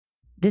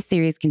This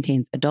series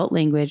contains adult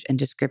language and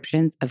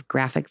descriptions of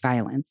graphic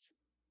violence.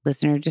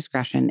 Listener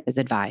discretion is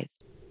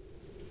advised.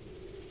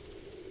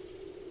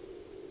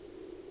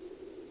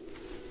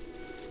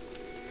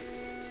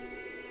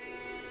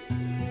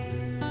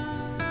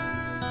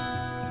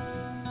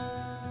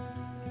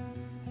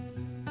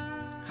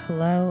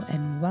 Hello,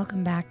 and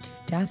welcome back to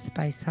Death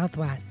by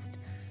Southwest,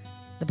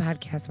 the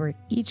podcast where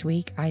each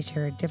week I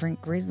share a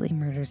different grisly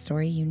murder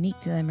story unique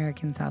to the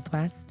American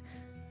Southwest,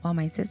 while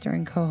my sister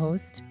and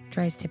co-host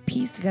tries to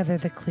piece together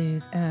the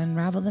clues and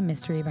unravel the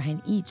mystery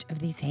behind each of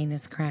these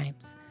heinous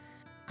crimes.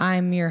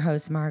 I'm your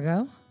host,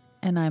 Margot.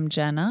 And I'm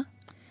Jenna.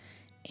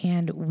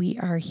 And we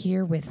are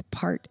here with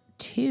part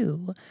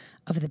 2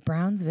 of the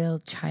Brownsville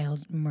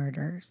child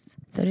murders.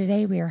 So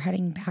today we are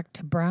heading back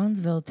to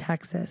Brownsville,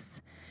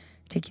 Texas,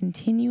 to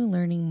continue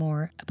learning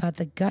more about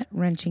the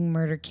gut-wrenching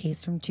murder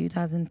case from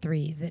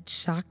 2003 that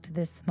shocked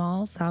this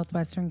small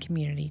southwestern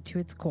community to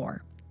its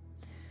core.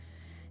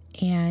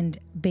 And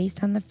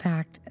based on the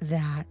fact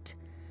that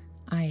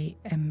I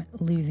am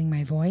losing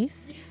my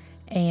voice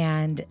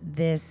and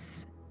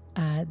this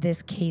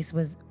case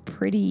was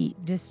pretty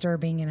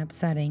disturbing and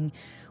upsetting,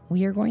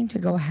 we are going to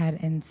go ahead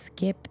and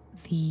skip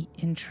the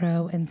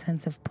intro and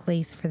sense of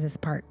place for this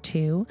part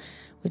 2,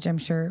 which I'm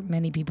sure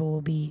many people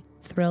will be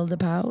thrilled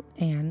about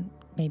and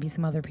maybe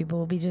some other people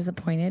will be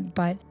disappointed,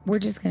 but we're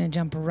just going to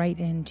jump right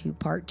into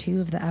part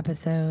 2 of the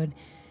episode.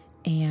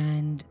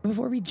 And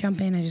before we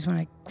jump in, I just want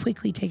to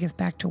quickly take us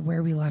back to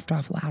where we left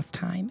off last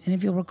time. And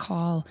if you'll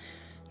recall,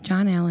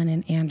 John Allen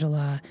and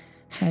Angela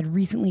had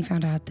recently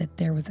found out that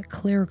there was a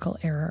clerical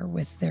error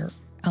with their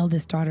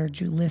eldest daughter,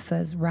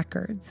 Julissa's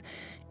records.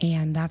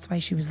 And that's why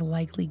she was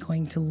likely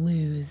going to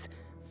lose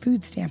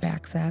food stamp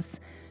access.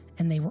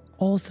 And they were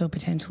also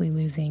potentially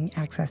losing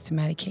access to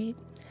Medicaid.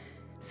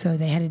 So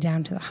they headed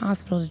down to the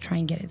hospital to try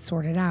and get it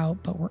sorted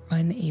out, but were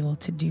unable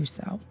to do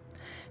so.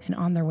 And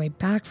on their way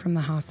back from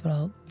the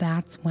hospital,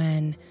 that's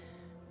when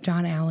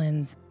John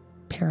Allen's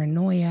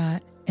paranoia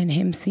and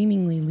him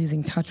seemingly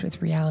losing touch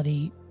with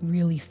reality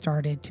really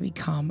started to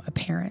become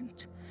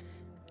apparent.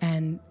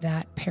 And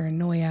that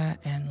paranoia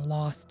and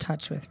lost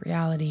touch with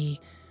reality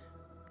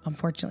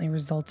unfortunately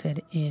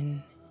resulted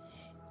in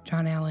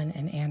John Allen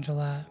and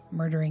Angela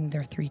murdering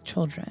their 3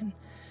 children.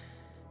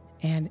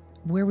 And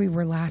where we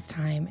were last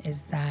time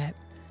is that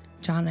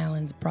John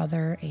Allen's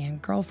brother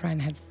and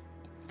girlfriend had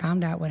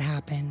found out what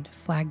happened,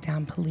 flagged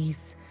down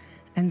police,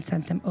 and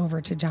sent them over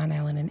to John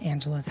Allen and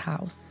Angela's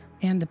house.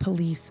 And the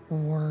police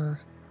were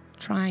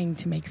trying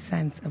to make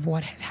sense of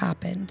what had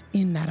happened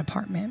in that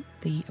apartment.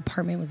 The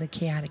apartment was a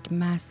chaotic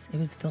mess. It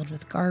was filled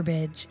with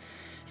garbage,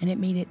 and it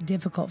made it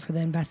difficult for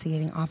the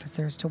investigating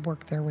officers to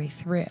work their way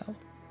through.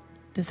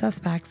 The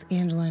suspects,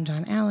 Angela and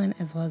John Allen,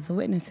 as well as the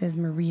witnesses,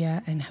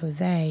 Maria and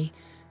Jose,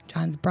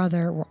 John's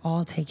brother, were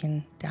all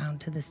taken down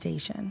to the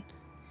station.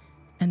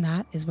 And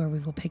that is where we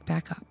will pick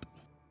back up.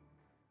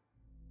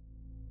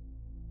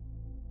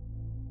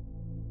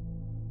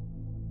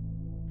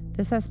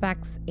 The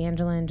suspects,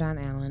 Angela and John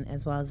Allen,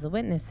 as well as the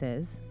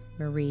witnesses,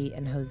 Marie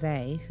and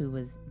Jose, who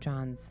was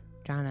John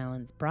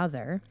Allen's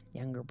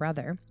younger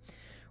brother,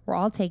 were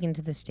all taken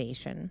to the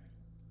station.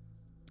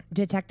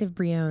 Detective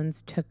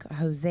Briones took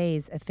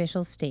Jose's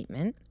official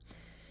statement,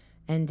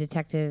 and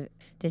Detective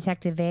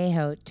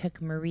Vallejo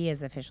took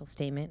Maria's official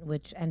statement,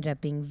 which ended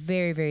up being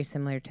very, very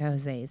similar to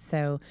Jose's.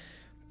 So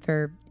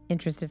for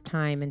interest of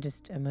time and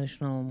just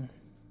emotional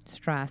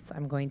stress,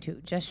 I'm going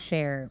to just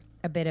share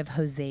a bit of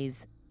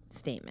Jose's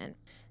statement.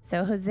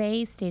 So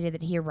Jose stated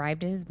that he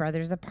arrived at his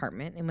brother's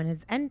apartment,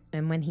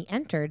 and when he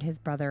entered, his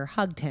brother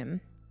hugged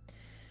him.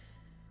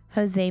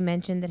 Jose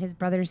mentioned that his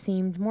brother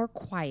seemed more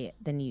quiet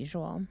than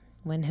usual.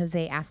 When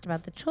Jose asked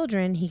about the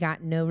children, he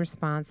got no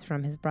response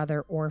from his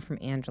brother or from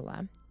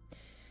Angela.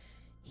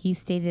 He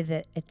stated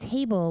that a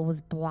table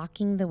was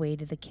blocking the way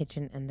to the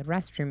kitchen and the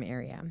restroom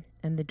area,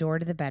 and the door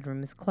to the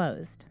bedroom was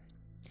closed.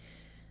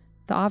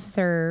 The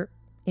officer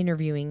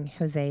interviewing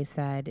Jose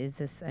said, "Is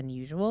this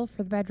unusual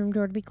for the bedroom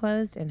door to be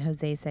closed?" And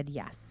Jose said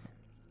yes.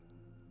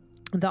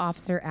 The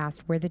officer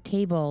asked where the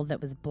table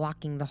that was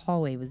blocking the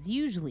hallway was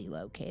usually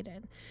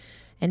located.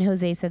 And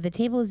Jose said the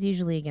table is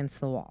usually against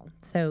the wall.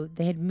 So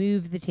they had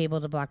moved the table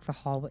to block the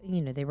hallway.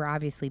 You know, they were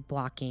obviously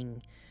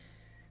blocking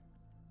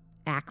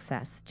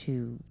access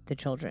to the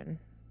children.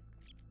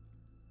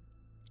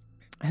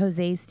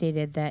 Jose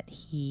stated that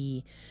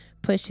he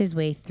pushed his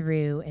way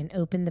through and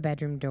opened the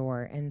bedroom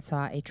door and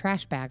saw a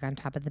trash bag on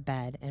top of the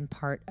bed and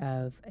part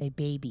of a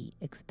baby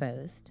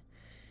exposed.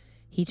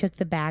 He took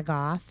the bag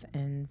off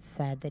and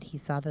said that he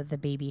saw that the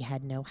baby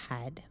had no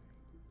head.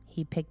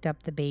 He picked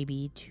up the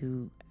baby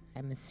to,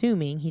 I'm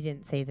assuming, he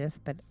didn't say this,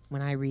 but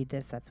when I read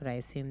this, that's what I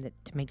assumed,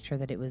 that to make sure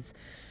that it was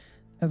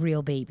a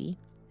real baby.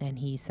 And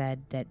he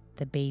said that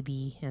the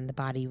baby and the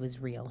body was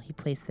real. He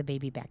placed the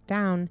baby back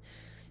down,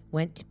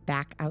 went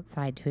back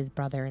outside to his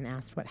brother and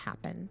asked what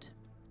happened.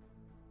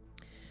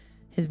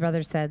 His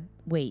brother said,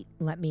 "Wait,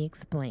 let me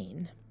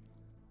explain."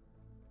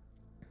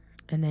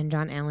 And then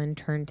John Allen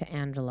turned to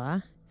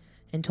Angela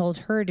and told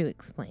her to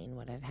explain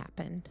what had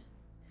happened.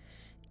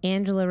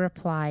 Angela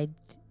replied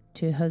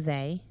to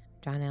Jose,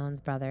 John Allen's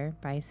brother,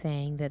 by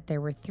saying that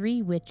there were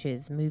 3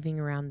 witches moving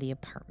around the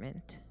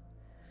apartment.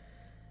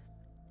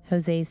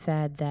 Jose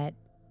said that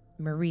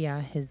Maria,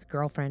 his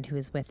girlfriend who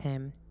was with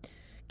him,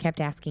 kept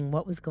asking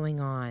what was going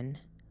on.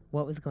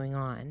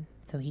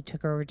 So he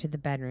took her over to the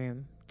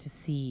bedroom to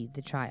see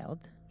the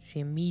child. She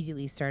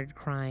immediately started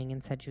crying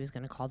and said she was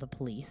going to call the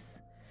police.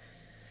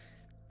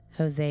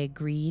 Jose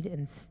agreed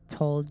and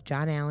told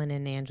John Allen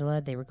and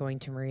Angela they were going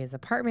to Maria's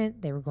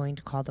apartment. They were going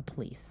to call the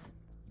police.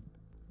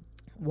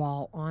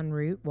 While en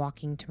route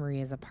walking to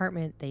Maria's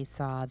apartment, they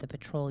saw the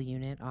patrol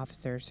unit,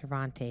 Officer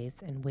Cervantes,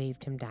 and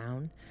waved him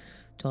down,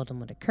 told him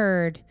what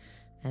occurred,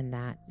 and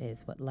that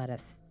is what led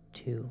us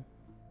to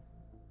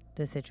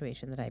the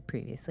situation that I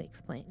previously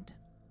explained.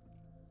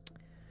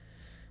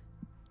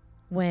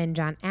 When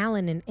John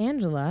Allen and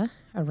Angela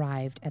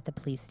arrived at the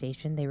police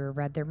station, they were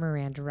read their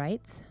Miranda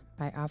rights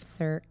by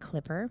Officer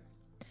Clipper,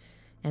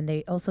 and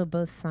they also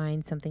both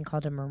signed something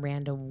called a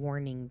Miranda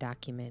warning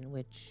document,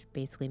 which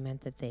basically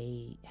meant that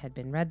they had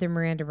been read their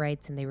Miranda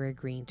rights and they were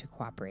agreeing to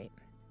cooperate.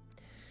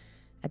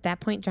 At that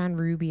point, John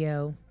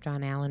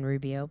Allen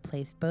Rubio,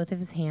 placed both of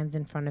his hands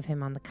in front of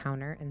him on the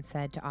counter and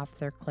said to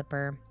Officer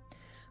Clipper,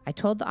 "I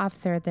told the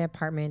officer at the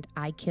apartment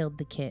I killed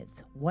the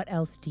kids. What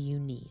else do you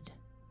need?"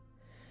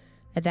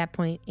 At that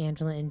point,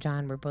 Angela and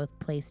John were both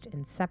placed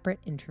in separate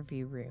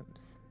interview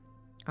rooms.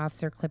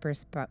 Officer Clipper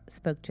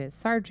spoke to his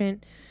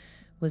sergeant,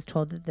 was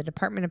told that the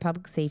Department of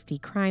Public Safety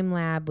Crime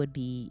Lab would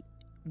be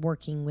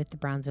working with the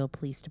Brownsville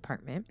Police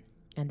Department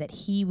and that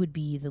he would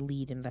be the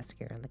lead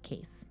investigator on the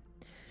case.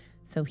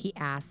 So he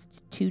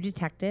asked 2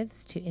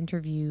 detectives to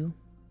interview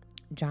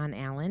John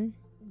Allen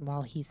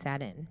while he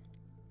sat in.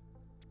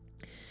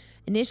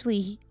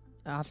 Initially,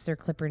 Officer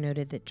Clipper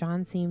noted that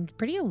John seemed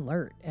pretty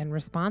alert and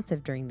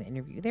responsive during the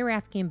interview. They were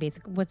asking him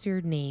basically, what's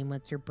your name,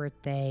 what's your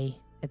birthday,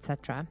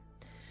 etc.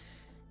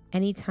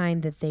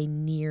 Anytime that they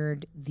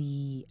neared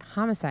the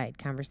homicide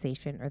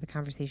conversation or the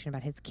conversation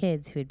about his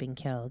kids who had been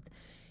killed,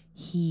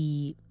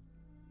 he,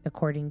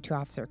 according to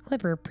Officer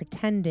Clipper,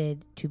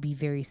 pretended to be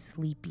very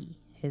sleepy,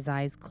 his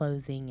eyes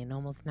closing and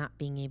almost not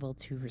being able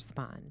to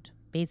respond,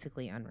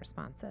 basically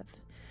unresponsive.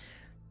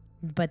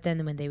 But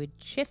then when they would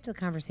shift the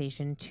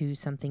conversation to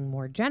something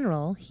more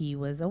general, he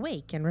was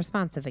awake and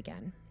responsive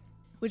again.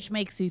 Which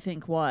makes you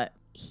think what?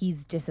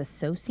 He's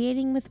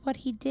disassociating with what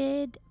he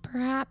did,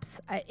 perhaps.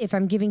 If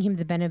I'm giving him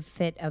the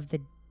benefit of the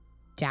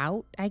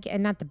doubt,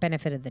 not the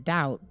benefit of the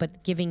doubt,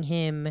 but giving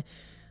him...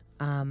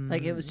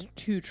 like it was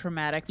too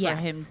traumatic for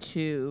him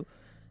to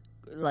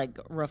like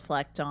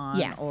reflect on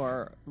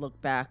or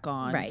look back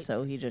on,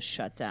 so he just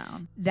shut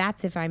down.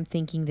 That's if I'm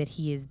thinking that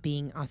he is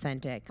being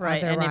authentic.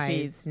 Right. Otherwise, and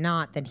if he's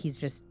not, then he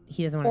doesn't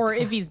want to... Or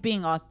if he's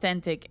being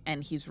authentic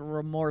and he's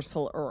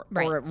remorseful or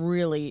it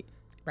really...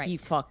 He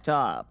fucked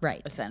up,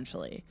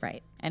 essentially.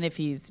 Right. And if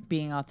he's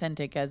being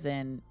authentic as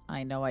in,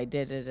 I know I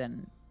did it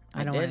and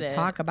I don't want to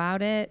talk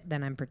about it,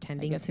 then I'm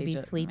pretending to be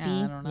sleepy.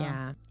 I don't know.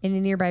 Yeah. In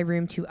a nearby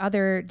room, 2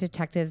 other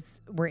detectives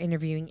were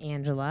interviewing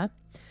Angela,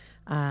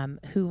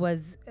 who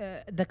was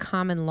the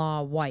common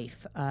law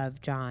wife of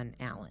John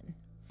Allen,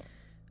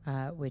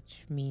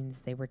 which means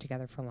they were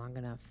together for long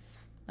enough.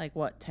 Like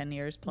what, 10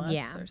 years plus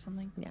or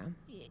something? Yeah.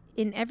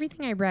 In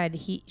everything I read,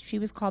 she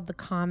was called the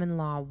common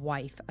law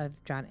wife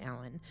of John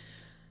Allen,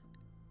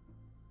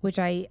 which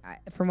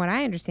from what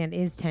I understand,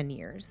 is 10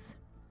 years.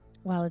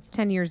 Well, it's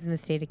 10 years in the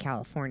state of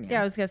California.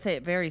 Yeah, I was going to say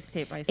it varies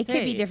state by state. It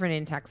could be different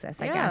in Texas,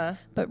 I guess.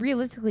 But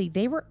realistically,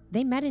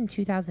 they met in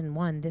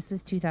 2001. This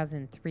was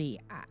 2003.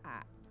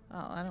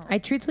 I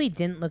truthfully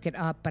didn't look it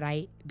up, but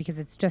because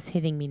it's just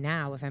hitting me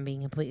now, if I'm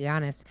being completely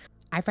honest.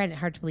 I find it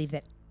hard to believe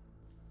that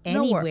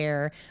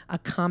anywhere a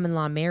common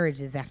law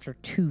marriage is after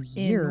 2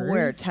 years. In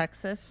where,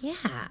 Texas?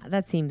 Yeah,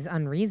 that seems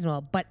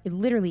unreasonable. But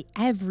literally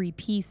every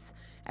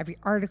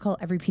article,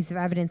 every piece of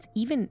evidence,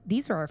 even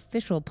these are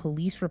official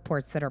police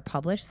reports that are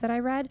published that I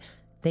read,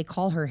 they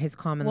call her his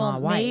common law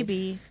wife.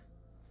 Maybe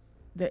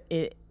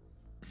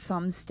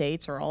some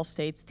states or all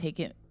states take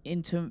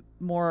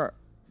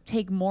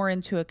more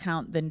into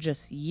account than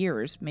just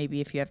years, maybe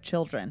if you have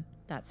children.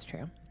 That's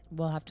true.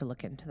 We'll have to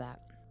look into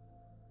that.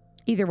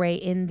 Either way,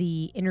 in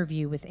the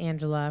interview with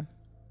Angela,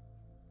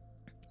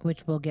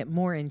 which we'll get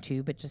more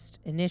into, but just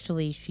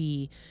initially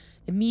she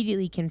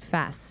immediately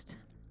confessed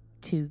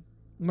to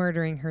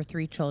murdering her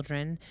 3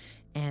 children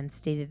and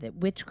stated that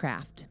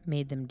witchcraft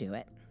made them do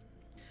it.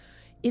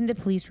 In the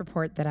police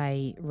report that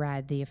I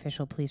read, the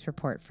official police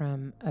report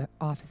from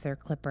Officer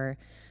Clipper,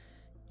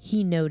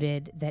 he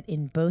noted that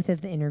in both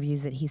of the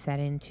interviews that he sat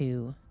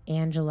into,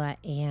 Angela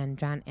and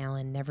John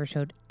Allen never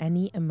showed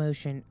any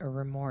emotion or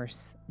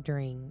remorse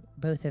during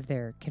both of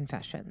their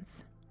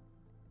confessions.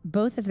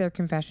 Both of their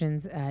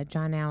confessions,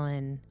 John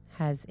Allen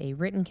has a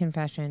written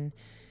confession.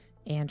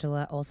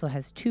 Angela also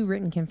has 2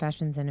 written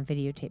confessions and a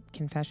videotaped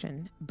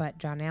confession. But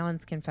John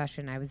Allen's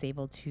confession I was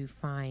able to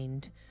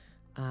find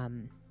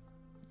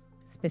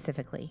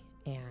specifically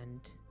and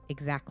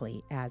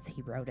exactly as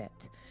he wrote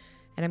it.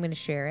 And I'm going to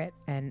share it.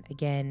 And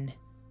again,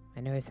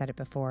 I know I said it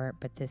before,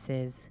 but this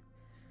is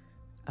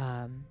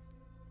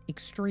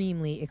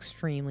extremely,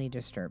 extremely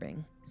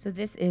disturbing. So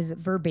this is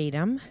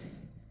verbatim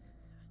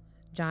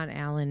John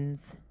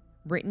Allen's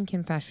written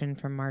confession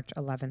from March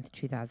 11th,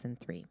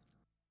 2003.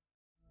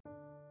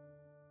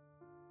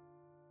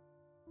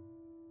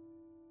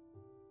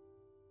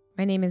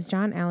 My name is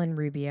John Allen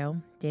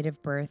Rubio, date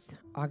of birth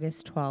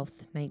August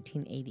 12th,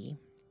 1980.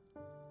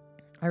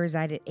 I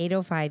reside at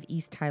 805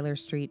 East Tyler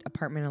Street,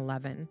 apartment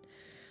 11.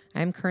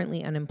 I am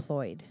currently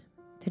unemployed.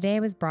 Today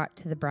I was brought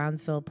to the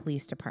Brownsville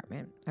Police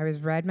Department. I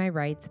was read my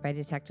rights by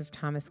Detective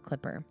Thomas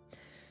Clipper.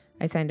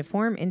 I signed a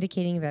form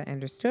indicating that I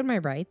understood my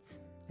rights.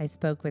 I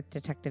spoke with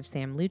Detective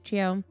Sam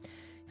Lucio,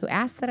 who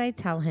asked that I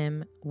tell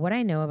him what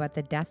I know about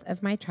the death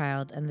of my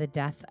child and the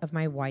death of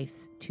my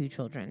wife's 2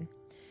 children.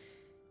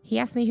 He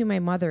asked me who my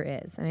mother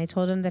is, and I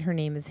told him that her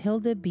name is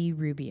Hilda B.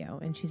 Rubio,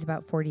 and she's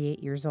about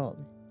 48 years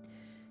old.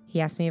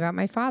 He asked me about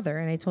my father,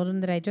 and I told him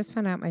that I just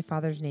found out my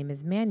father's name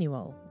is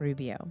Manuel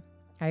Rubio.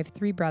 I have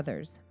 3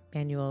 brothers,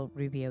 Manuel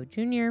Rubio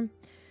Jr.,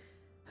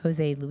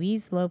 Jose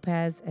Luis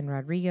Lopez, and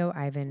Rodrigo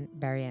Ivan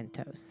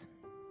Barrientos.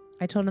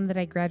 I told him that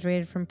I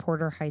graduated from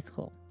Porter High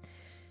School.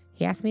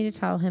 He asked me to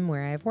tell him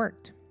where I have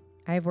worked.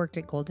 I have worked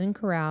at Golden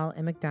Corral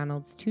and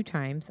McDonald's 2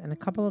 times and a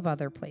couple of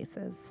other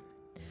places.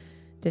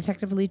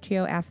 Detective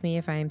Lucio asked me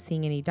if I am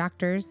seeing any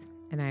doctors,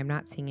 and I am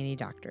not seeing any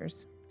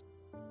doctors.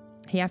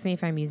 He asked me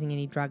if I'm using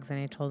any drugs, and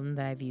I told him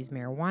that I've used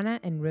marijuana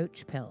and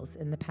roach pills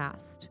in the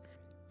past.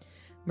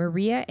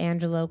 Maria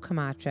Angelo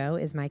Camacho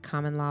is my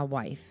common-law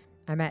wife.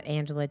 I met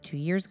Angela 2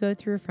 years ago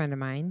through a friend of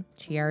mine.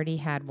 She already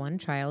had 1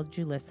 child,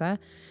 Julissa,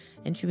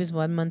 and she was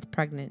 1 month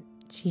pregnant.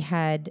 She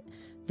had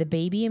the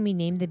baby, and we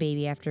named the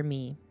baby after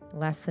me.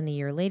 Less than a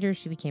year later,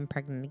 she became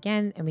pregnant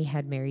again, and we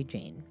had Mary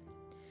Jane.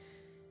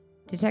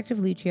 Detective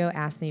Lucio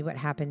asked me what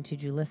happened to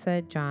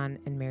Julissa, John,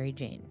 and Mary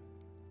Jane.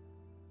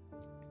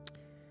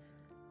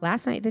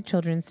 Last night, the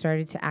children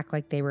started to act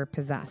like they were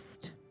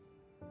possessed.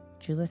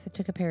 Julissa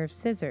took a pair of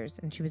scissors,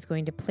 and she was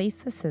going to place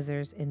the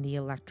scissors in the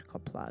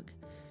electrical plug.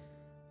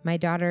 My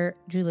daughter,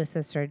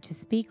 Julissa, started to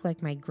speak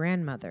like my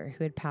grandmother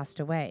who had passed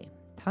away,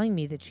 telling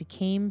me that she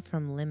came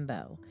from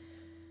limbo.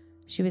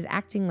 She was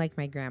acting like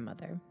my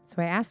grandmother,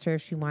 so I asked her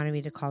if she wanted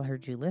me to call her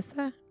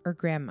Julissa or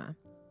Grandma.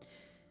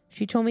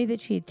 She told me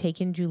that she had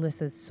taken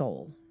Julissa's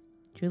soul.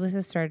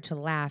 Julissa started to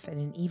laugh in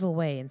an evil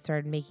way and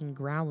started making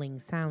growling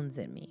sounds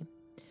at me.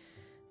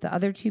 The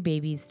other 2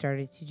 babies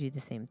started to do the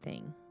same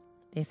thing.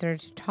 They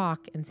started to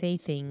talk and say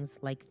things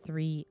like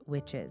 3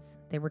 witches.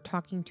 They were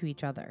talking to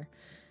each other.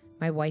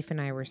 My wife and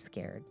I were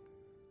scared.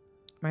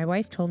 My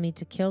wife told me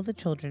to kill the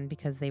children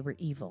because they were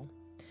evil.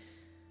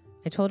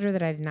 I told her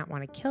that I did not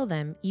want to kill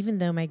them, even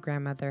though my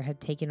grandmother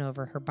had taken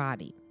over her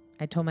body.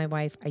 I told my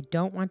wife I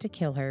don't want to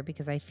kill her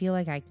because I feel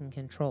like I can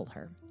control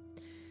her.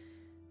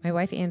 My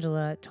wife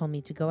Angela told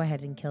me to go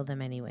ahead and kill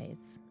them anyways.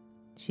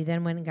 She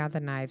then went and got the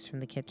knives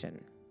from the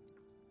kitchen.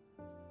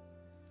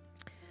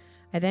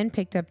 I then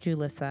picked up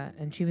Julissa,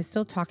 and she was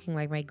still talking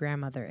like my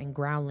grandmother and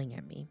growling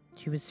at me.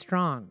 She was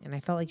strong, and I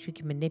felt like she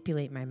could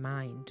manipulate my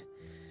mind.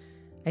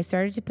 I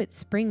started to put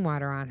spring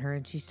water on her,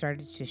 and she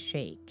started to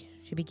shake.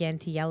 She began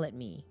to yell at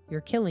me,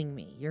 "You're killing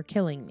me, you're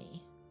killing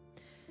me."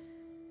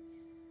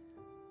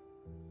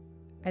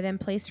 I then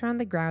placed her on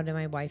the ground, and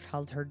my wife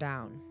held her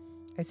down.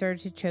 I started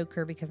to choke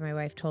her because my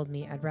wife told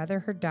me I'd rather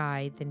her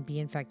die than be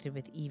infected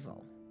with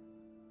evil.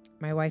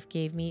 My wife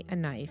gave me a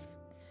knife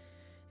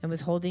and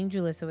was holding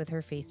Julissa with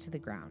her face to the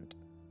ground.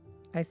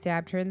 I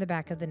stabbed her in the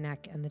back of the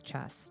neck and the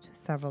chest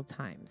several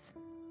times.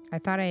 I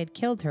thought I had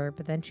killed her,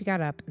 but then she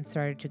got up and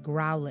started to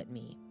growl at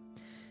me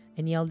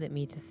and yelled at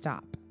me to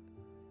stop.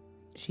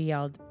 She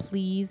yelled,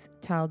 "Please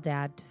tell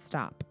Dad to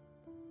stop."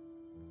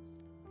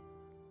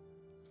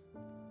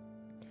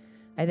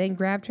 I then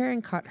grabbed her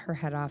and cut her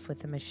head off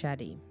with a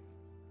machete,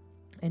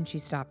 and she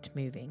stopped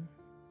moving.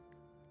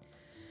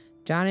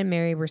 John and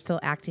Mary were still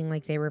acting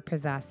like they were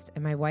possessed,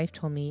 and my wife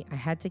told me I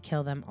had to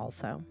kill them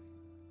also.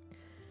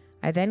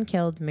 I then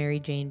killed Mary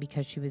Jane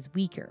because she was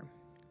weaker.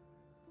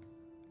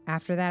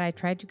 After that, I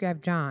tried to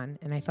grab John,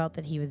 and I felt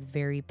that he was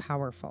very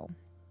powerful.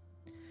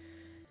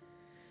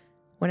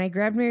 When I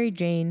grabbed Mary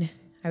Jane,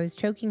 I was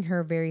choking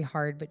her very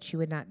hard, but she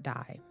would not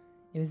die.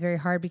 It was very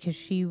hard because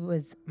she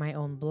was my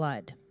own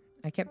blood.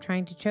 I kept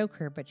trying to choke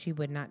her, but she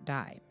would not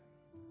die.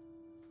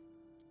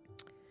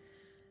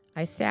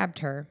 I stabbed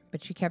her,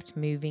 but she kept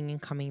moving and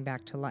coming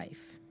back to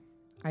life.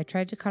 I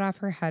tried to cut off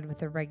her head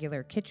with a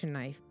regular kitchen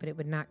knife, but it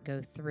would not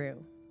go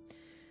through.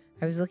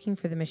 I was looking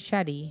for the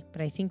machete,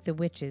 but I think the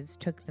witches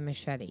took the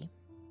machete.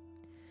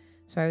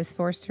 So I was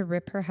forced to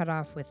rip her head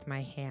off with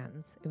my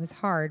hands. It was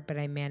hard, but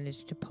I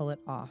managed to pull it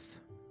off.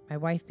 My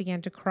wife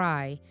began to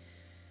cry.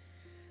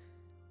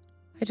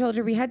 I told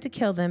her we had to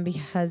kill them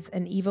because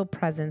an evil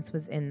presence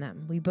was in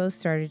them. We both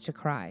started to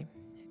cry.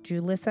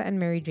 Julissa and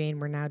Mary Jane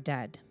were now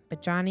dead,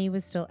 but Johnny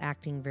was still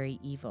acting very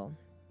evil.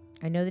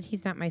 I know that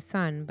he's not my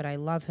son, but I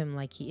love him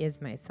like he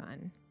is my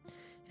son.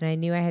 And I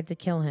knew I had to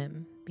kill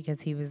him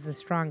because he was the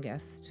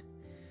strongest.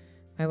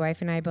 My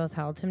wife and I both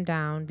held him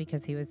down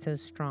because he was so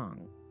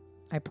strong.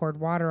 I poured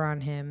water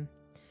on him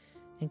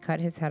and cut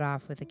his head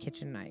off with a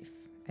kitchen knife.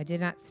 I did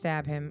not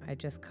stab him. I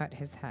just cut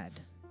his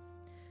head.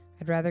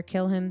 I'd rather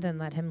kill him than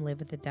let him live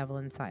with the devil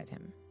inside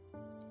him.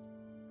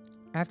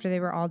 After they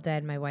were all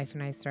dead, my wife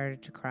and I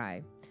started to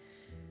cry.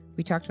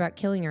 We talked about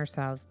killing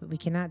ourselves, but we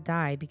cannot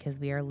die because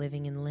we are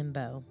living in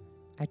limbo.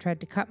 I tried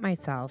to cut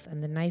myself,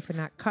 and the knife would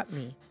not cut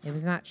me. It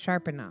was not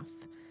sharp enough.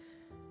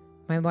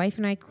 My wife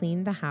and I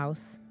cleaned the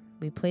house.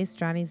 We placed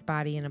Johnny's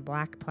body in a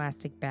black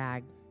plastic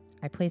bag.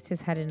 I placed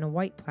his head in a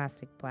white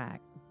plastic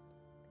bag.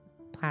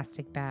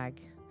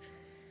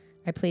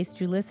 I placed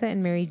Julissa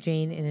and Mary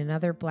Jane in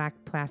another black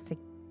plastic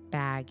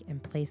bag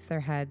and placed their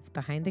heads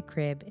behind the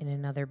crib in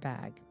another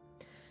bag.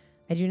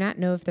 I do not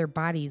know if their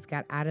bodies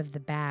got out of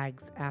the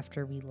bags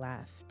after we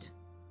left.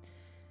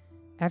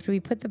 After we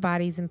put the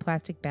bodies in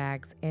plastic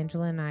bags,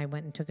 Angela and I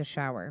went and took a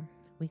shower.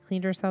 We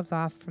cleaned ourselves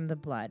off from the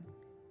blood.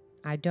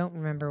 I don't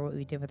remember what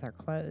we did with our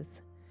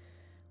clothes.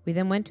 We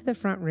then went to the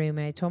front room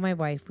and I told my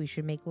wife we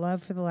should make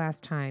love for the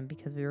last time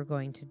because we were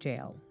going to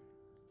jail.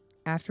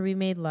 After we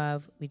made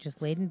love, we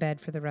just laid in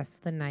bed for the rest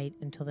of the night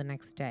until the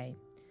next day.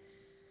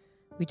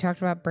 We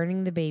talked about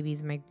burning the babies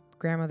in my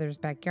grandmother's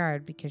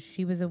backyard because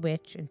she was a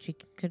witch and she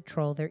could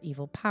control their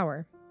evil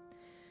power.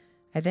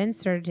 I then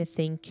started to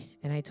think,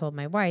 and I told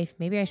my wife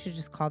maybe I should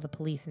just call the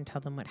police and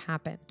tell them what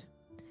happened.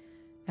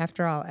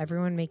 After all,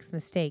 everyone makes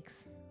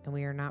mistakes, and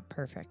we are not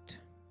perfect.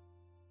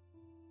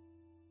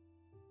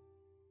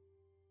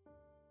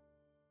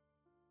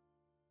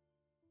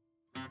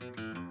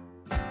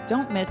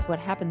 Don't miss what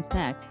happens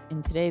next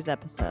in today's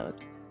episode.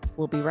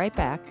 We'll be right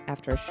back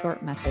after a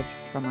short message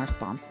from our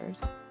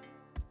sponsors.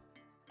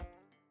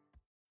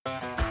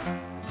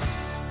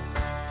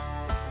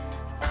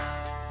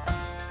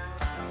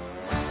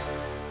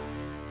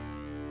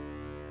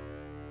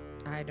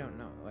 I don't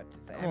know what to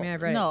say. Well,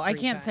 I've read it I 3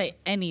 can't times. say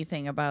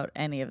anything about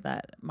any of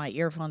that. My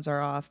earphones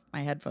are off.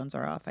 My headphones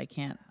are off. I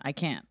can't.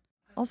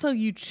 Also,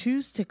 you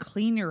choose to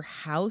clean your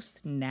house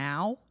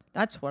now?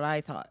 That's what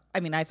I thought.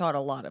 I mean, I thought a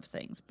lot of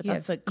things, but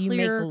that's the clear...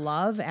 You make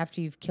love after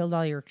you've killed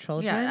all your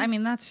children? Yeah, I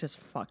mean, that's just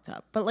fucked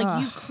up. But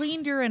like, you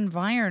cleaned your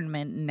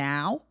environment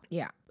now?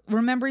 Yeah.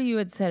 Remember you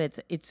had said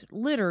it's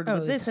littered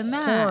with this and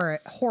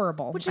that.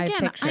 Horrible. Which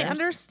again, I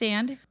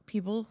understand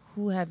people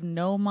who have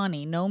no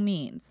money, no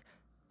means.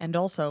 And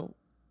also,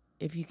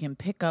 if you can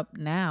pick up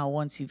now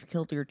once you've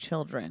killed your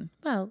children.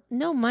 Well,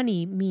 no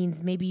money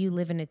means maybe you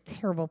live in a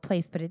terrible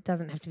place, but it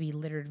doesn't have to be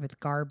littered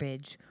with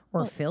garbage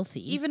or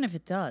filthy. Even if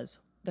it does.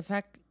 The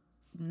fact,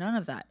 none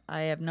of that.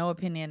 I have no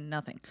opinion,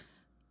 nothing.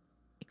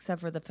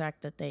 Except for the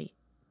fact that they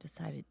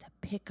decided to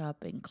pick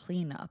up and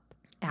clean up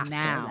after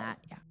now. That,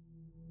 yeah.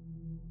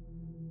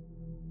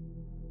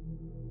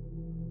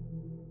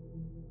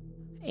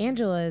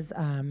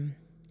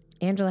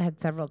 Angela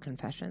had several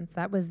confessions.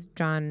 That was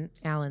John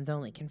Allen's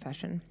only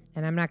confession.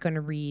 And I'm not going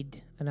to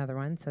read another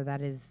one, so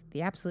that is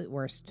the absolute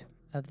worst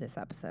of this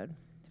episode,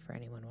 for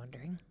anyone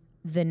wondering.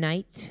 The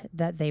night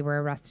that they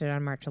were arrested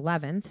on March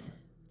 11th,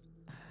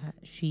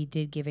 she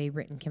did give a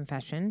written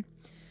confession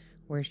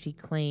where she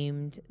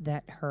claimed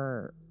that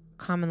her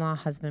common-law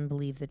husband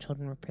believed the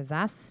children were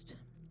possessed.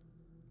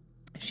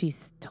 She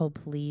told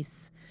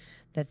police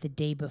that the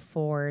day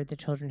before, the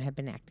children had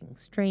been acting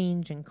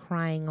strange and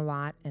crying a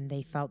lot, and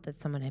they felt that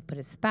someone had put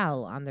a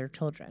spell on their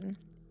children.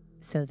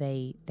 So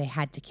they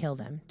had to kill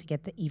them to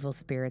get the evil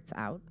spirits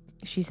out.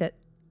 She said,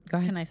 go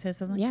ahead. Can I say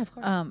something? Yeah, of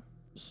course.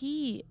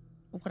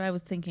 What I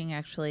was thinking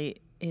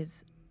actually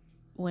is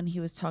when he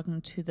was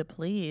talking to the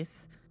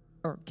police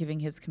or giving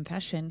his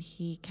confession,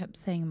 he kept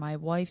saying, my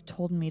wife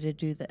told me to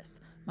do this.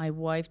 My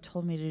wife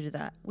told me to do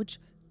that, which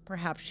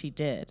perhaps she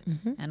did.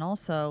 Mm-hmm. And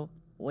also,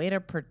 way to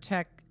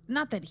protect,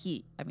 not that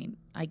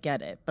I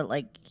get it, but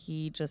like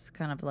he just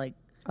kind of like.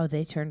 Oh,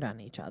 they turned on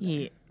each other.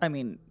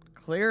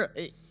 Clear,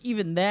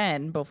 even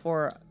then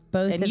before.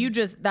 Both. And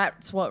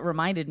that's what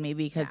reminded me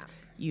because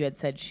you had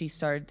said she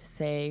started to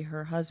say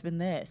her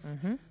husband this.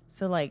 Mm-hmm.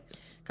 So like,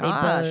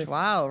 gosh,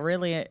 wow,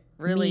 really.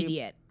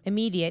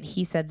 Immediate.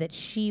 He said that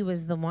she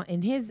was the one,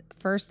 in his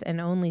first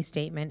and only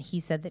statement, he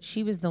said that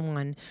she was the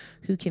one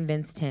who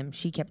convinced him.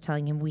 She kept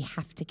telling him, we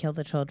have to kill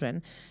the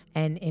children.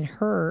 And in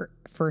her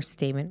first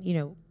statement,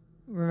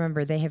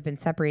 remember, they have been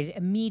separated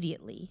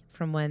immediately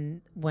from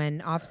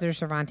when Officer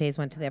Cervantes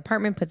went to the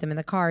apartment, put them in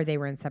the car. They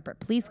were in separate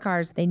police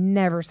cars. They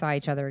never saw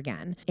each other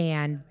again.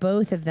 And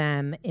both of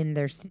them, in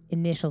their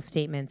initial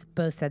statements,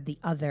 both said the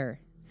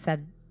other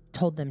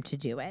told them to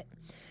do it.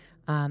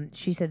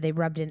 She said they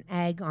rubbed an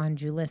egg on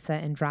Julissa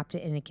and dropped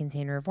it in a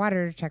container of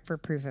water to check for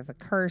proof of a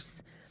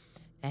curse.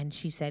 And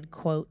she said,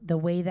 quote, the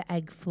way the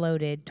egg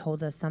floated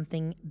told us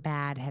something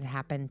bad had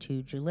happened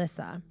to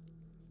Julissa.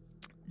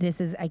 This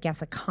is, I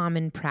guess, a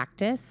common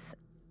practice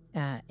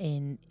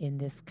in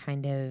this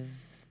kind of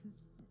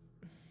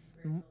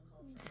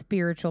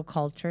spiritual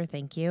culture.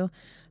 Thank you.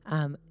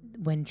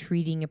 When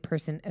treating a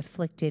person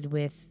afflicted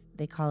with,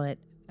 they call it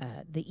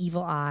the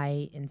evil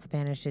eye. In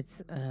Spanish,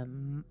 it's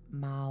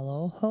mal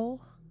ojo.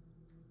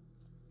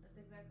 That's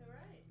exactly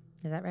right.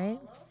 Is that right?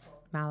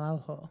 Mal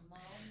ojo. Mal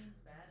means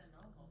bad and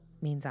ojo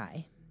means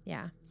eye.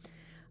 Yeah.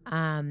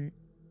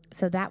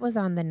 So that was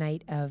on the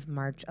night of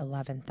March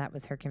 11th. That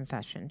was her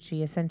confession.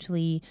 She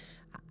essentially,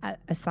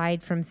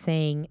 aside from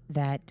saying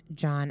that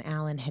John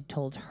Allen had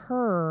told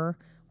her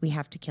we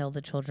have to kill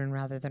the children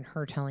rather than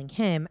her telling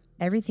him,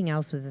 everything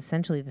else was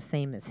essentially the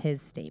same as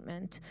his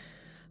statement.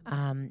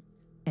 And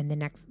the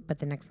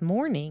next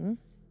morning,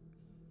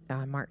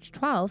 March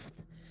 12th,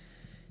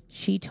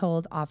 she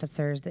told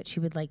officers that she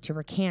would like to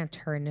recant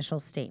her initial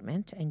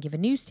statement and give a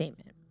new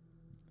statement.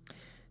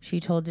 She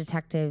told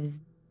detectives,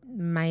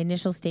 my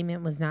initial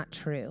statement was not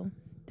true.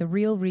 The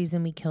real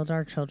reason we killed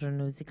our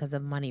children was because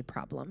of money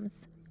problems.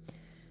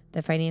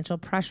 The financial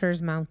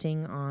pressures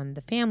mounting on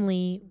the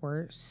family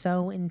were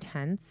so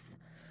intense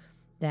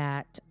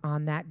that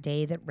on that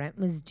day that rent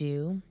was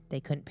due, they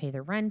couldn't pay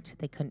their rent,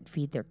 they couldn't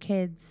feed their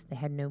kids, they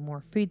had no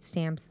more food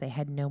stamps, they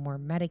had no more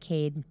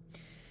Medicaid.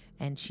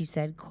 And she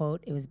said,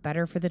 quote, it was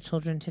better for the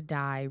children to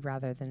die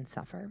rather than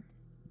suffer.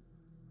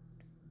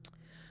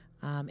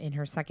 In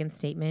her second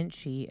statement,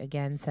 she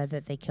again said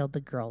that they killed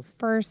the girls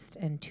first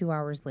and 2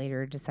 hours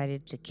later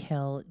decided to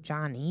kill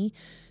Johnny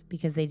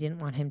because they didn't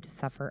want him to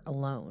suffer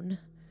alone.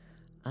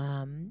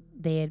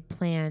 They had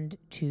planned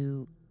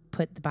to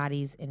put the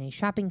bodies in a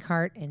shopping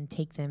cart and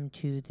take them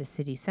to the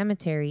city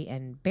cemetery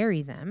and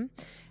bury them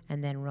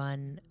and then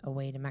run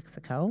away to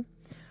Mexico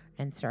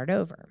and start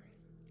over.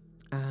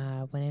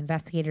 When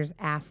investigators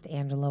asked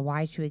Angela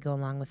why she would go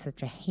along with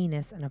such a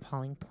heinous and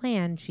appalling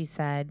plan, she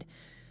said,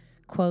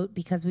 quote,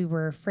 because we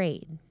were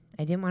afraid.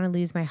 I didn't want to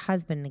lose my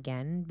husband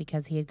again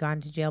because he had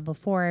gone to jail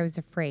before. I was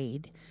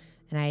afraid,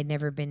 and I had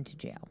never been to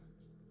jail.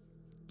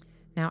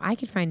 Now, I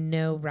could find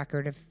no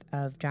record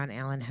of John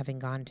Allen having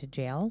gone to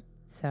jail,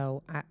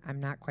 so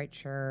I'm not quite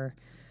sure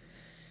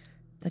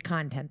the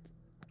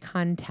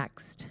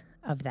context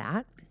of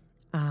that.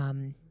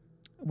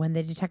 When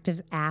the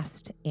detectives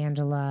asked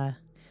Angela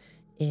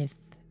if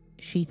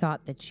she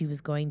thought that she was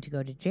going to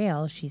go to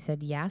jail, she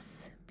said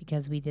yes,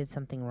 because we did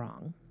something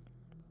wrong.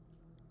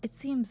 It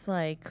seems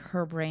like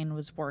her brain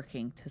was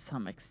working to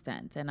some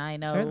extent. And I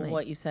know Certainly.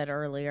 what you said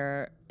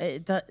earlier.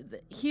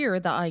 Here,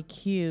 the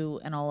IQ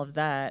and all of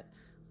that,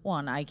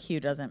 one,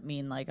 IQ doesn't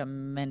mean like a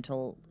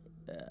mental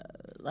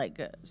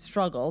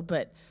struggle,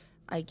 but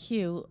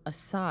IQ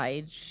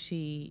aside,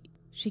 she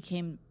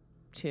came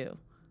to,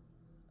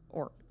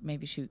 or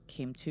maybe she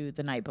came to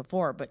the night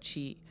before, but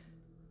she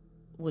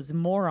was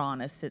more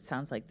honest, it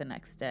sounds like, the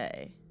next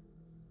day.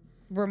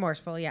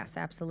 Remorseful, yes,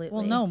 absolutely.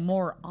 Well, no,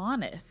 more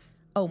honest.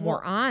 Oh,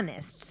 more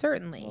honest,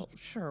 certainly. Well,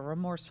 sure,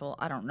 remorseful,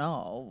 I don't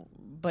know,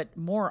 but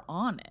more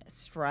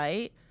honest,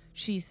 right?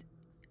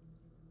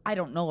 I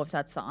don't know if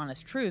that's the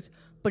honest truth,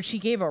 but she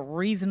gave a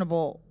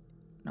reasonable,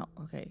 no,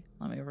 okay,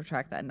 let me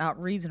retract that. Not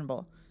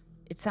reasonable.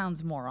 It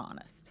sounds more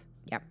honest.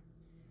 Yep.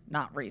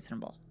 Not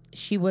reasonable.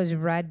 She was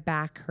read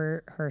back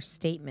her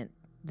statement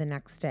the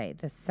next day,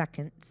 the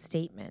second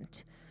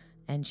statement,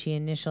 and she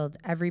initialed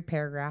every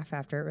paragraph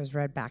after it was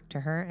read back to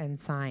her and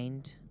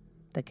signed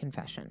the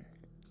confession.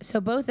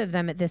 So both of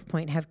them at this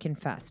point have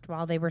confessed.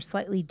 While they were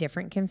slightly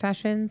different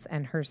confessions,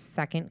 and her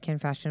second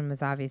confession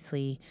was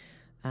obviously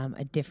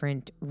a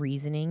different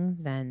reasoning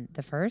than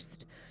the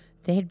first,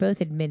 they had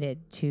both admitted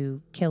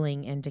to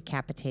killing and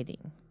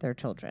decapitating their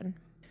children.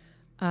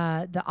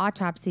 The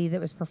autopsy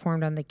that was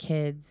performed on the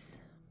kids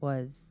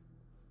was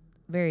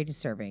very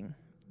disturbing.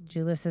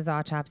 Julis's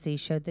autopsy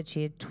showed that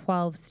she had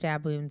 12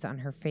 stab wounds on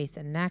her face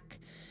and neck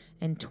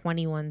and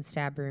 21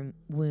 stab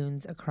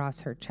wounds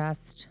across her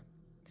chest.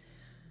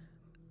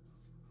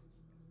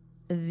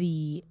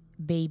 The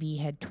baby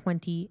had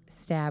 20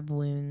 stab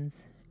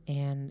wounds,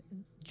 and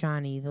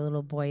Johnny, the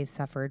little boy,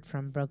 suffered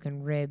from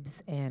broken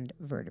ribs and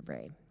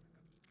vertebrae.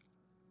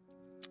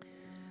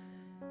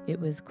 It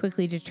was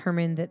quickly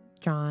determined that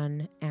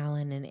John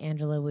Allen and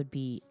Angela would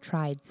be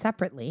tried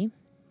separately.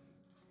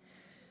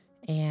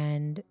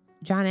 And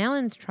John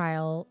Allen's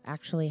trial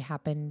actually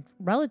happened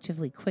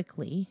relatively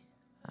quickly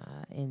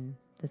in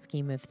the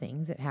scheme of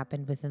things. It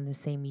happened within the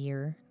same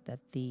year that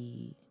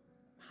the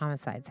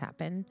homicides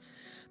happened.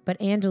 But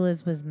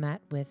Angela's was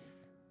met with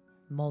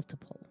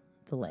multiple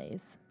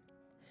delays.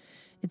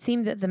 It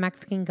seemed that the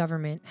Mexican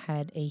government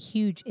had a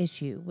huge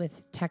issue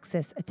with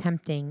Texas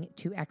attempting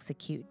to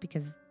execute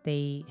because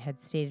they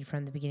had stated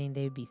from the beginning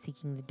they would be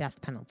seeking the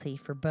death penalty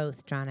for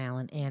both John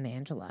Allen and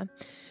Angela.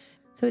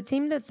 So it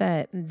seemed that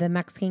the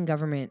Mexican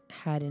government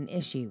had an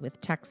issue with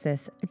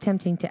Texas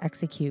attempting to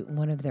execute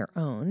one of their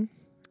own.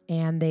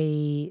 And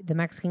the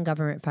Mexican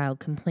government filed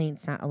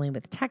complaints not only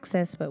with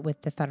Texas, but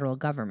with the federal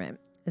government.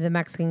 The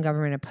Mexican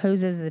government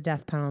opposes the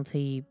death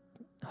penalty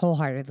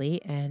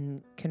wholeheartedly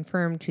and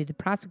confirmed to the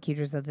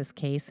prosecutors of this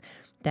case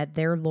that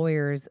their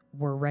lawyers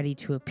were ready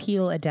to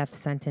appeal a death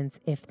sentence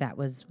if that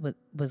was what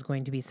was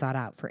going to be sought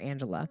out for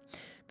Angela,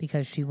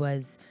 because she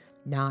was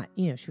not,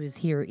 she was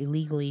here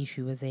illegally.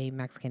 She was a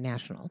Mexican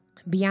national.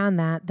 Beyond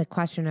that, the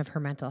question of her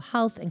mental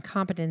health and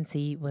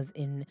competency was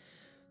in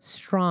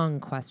strong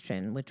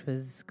question, which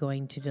was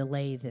going to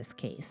delay this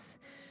case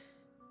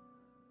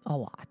a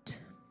lot.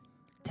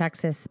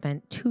 Texas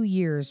spent 2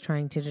 years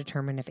trying to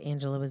determine if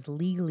Angela was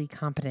legally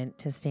competent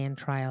to stand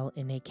trial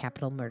in a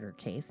capital murder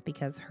case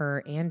because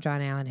her and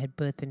John Allen had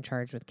both been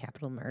charged with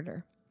capital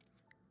murder.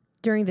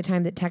 During the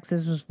time that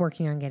Texas was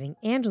working on getting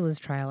Angela's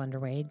trial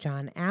underway,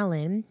 John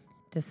Allen,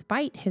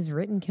 despite his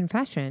written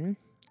confession,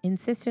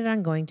 insisted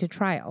on going to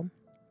trial.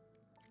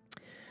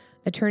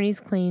 Attorneys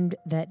claimed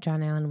that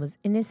John Allen was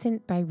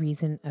innocent by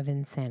reason of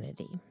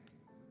insanity.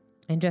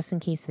 And just in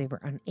case they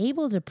were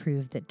unable to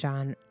prove that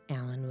John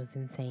Allen was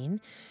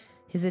insane,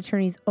 his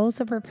attorneys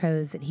also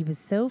proposed that he was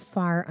so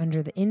far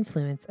under the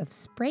influence of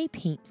spray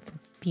paint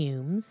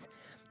fumes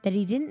that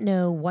he didn't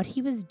know what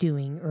he was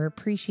doing or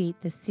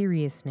appreciate the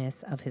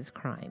seriousness of his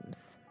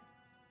crimes.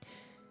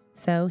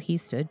 So he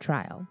stood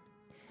trial,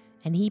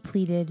 and he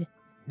pleaded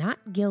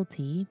not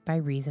guilty by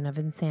reason of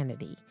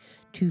insanity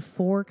to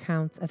 4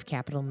 counts of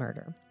capital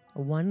murder,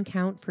 1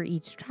 count for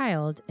each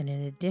child and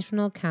an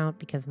additional count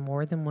because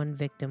more than one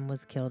victim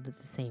was killed at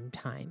the same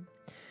time.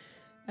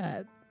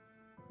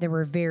 There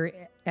were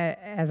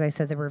as I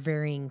said, there were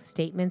varying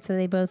statements that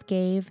they both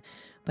gave,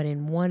 but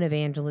in one of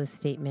Angela's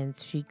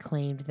statements, she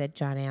claimed that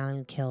John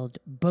Allen killed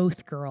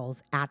both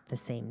girls at the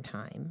same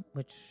time,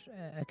 which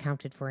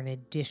accounted for an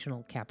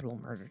additional capital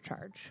murder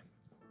charge.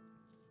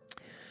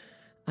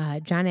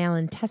 John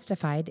Allen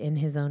testified in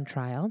his own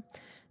trial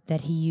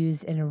that he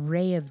used an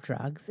array of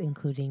drugs,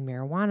 including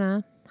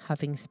marijuana,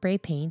 huffing spray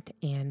paint,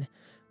 and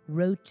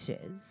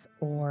roaches,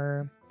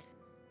 or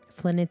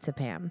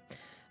flunitrazepam,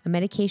 a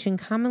medication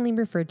commonly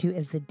referred to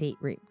as the date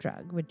rape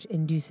drug, which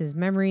induces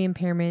memory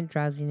impairment,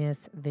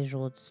 drowsiness,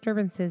 visual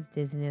disturbances,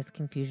 dizziness,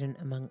 confusion,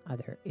 among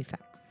other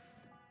effects.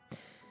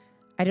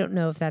 I don't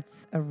know if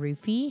that's a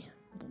roofie.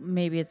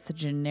 Maybe it's the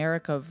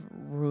generic of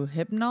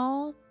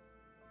Rohypnol,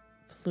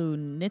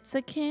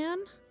 flunitrazepam.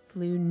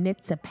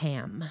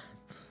 Flunitrazepam.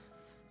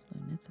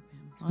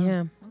 Wow.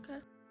 Yeah. Okay.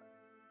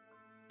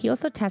 He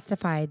also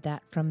testified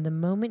that from the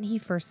moment he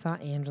first saw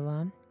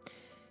Angela,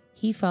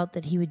 he felt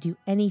that he would do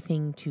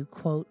anything to,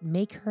 quote,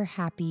 make her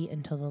happy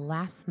until the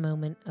last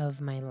moment of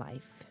my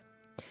life.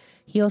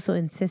 He also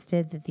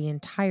insisted that the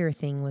entire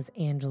thing was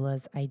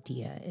Angela's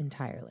idea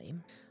entirely.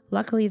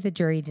 Luckily, the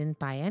jury didn't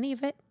buy any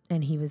of it,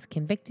 and he was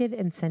convicted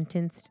and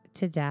sentenced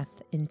to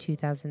death in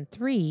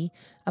 2003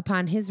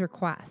 upon his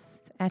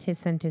request. At his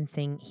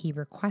sentencing, he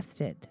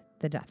requested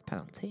the death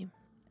penalty.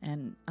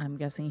 And I'm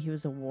guessing he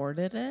was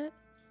awarded it?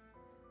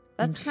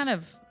 That's kind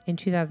of... In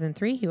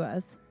 2003, he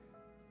was.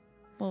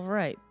 Well,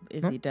 right.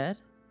 Is he dead?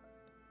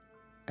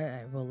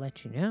 I will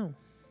let you know.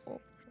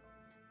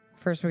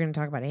 First, we're going to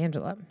talk about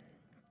Angela.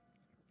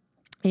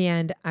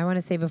 And I want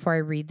to say before I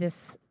read this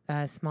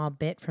small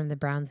bit from the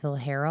Brownsville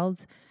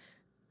Herald,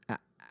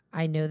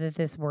 I know that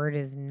this word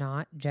is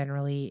not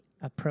generally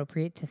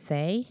appropriate to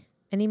say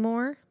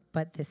anymore,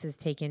 but this is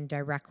taken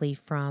directly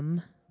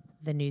from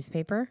the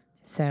newspaper.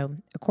 So,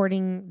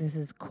 according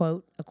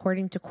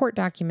to court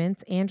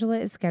documents, Angela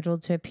is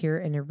scheduled to appear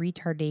in a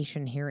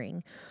retardation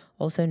hearing,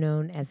 also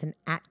known as an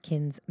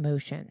Atkins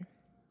motion,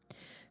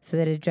 so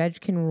that a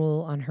judge can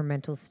rule on her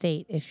mental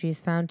state. If she is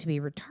found to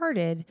be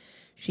retarded,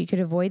 she could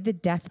avoid the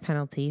death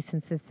penalty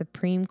since the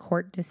Supreme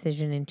Court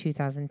decision in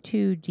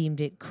 2002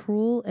 deemed it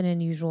cruel and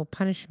unusual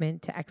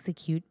punishment to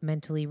execute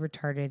mentally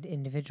retarded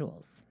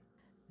individuals.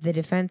 The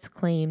defense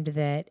claimed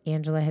that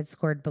Angela had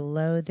scored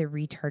below the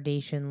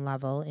retardation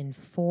level in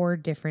 4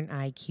 different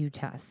IQ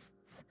tests.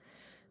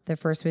 The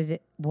first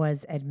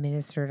was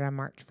administered on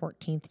March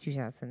 14th,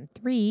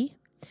 2003,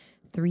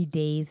 3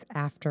 days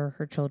after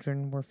her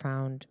children were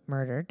found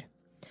murdered.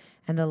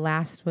 And the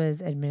last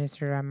was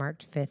administered on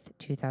March 5th,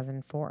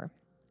 2004.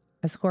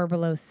 A score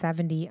below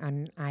 70 on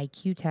an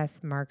IQ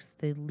test marks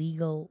the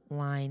legal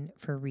line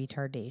for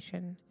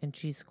retardation, and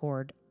she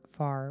scored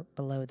far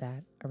below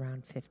that,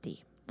 around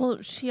 50.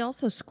 Well, she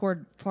also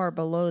scored far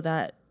below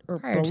that, or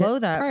Prior below to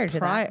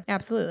that.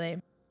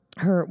 Absolutely.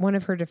 One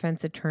of her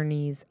defense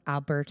attorneys,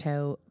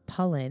 Alberto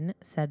Pullen,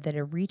 said that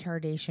a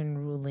retardation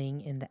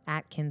ruling in the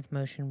Atkins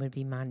motion would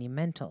be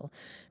monumental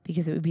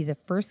because it would be the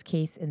first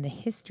case in the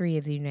history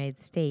of the United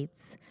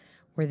States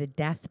where the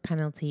death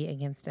penalty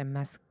against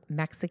a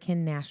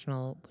Mexican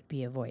national would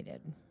be avoided.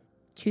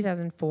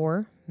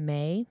 2004,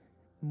 May,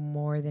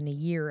 more than a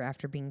year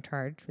after being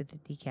charged with the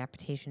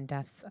decapitation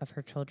deaths of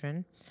her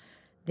children,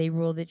 they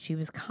ruled that she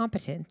was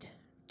competent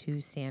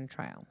to stand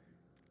trial.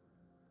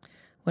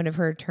 One of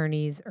her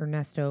attorneys,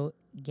 Ernesto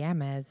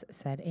Gamez,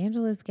 said,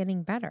 Angela's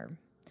getting better.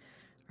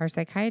 Our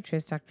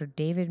psychiatrist, Dr.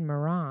 David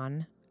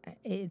Moran,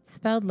 it's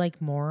spelled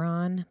like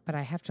moron, but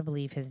I have to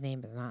believe his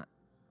name is not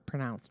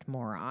pronounced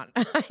moron.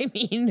 I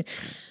mean,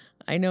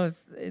 I know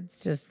it's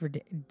just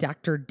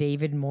Dr.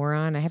 David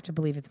Moran. I have to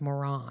believe it's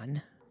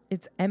moron.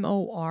 It's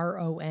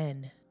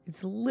Moron.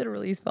 It's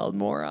literally spelled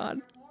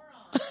moron.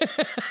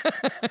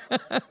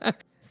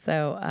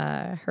 So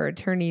her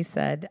attorney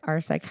said, our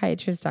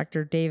psychiatrist,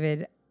 Dr.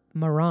 David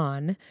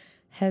Moran,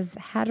 has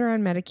had her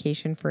on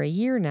medication for a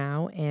year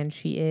now, and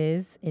she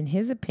is, in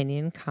his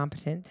opinion,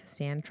 competent to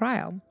stand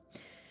trial.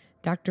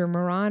 Dr.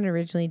 Moran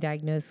originally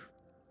diagnosed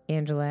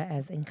Angela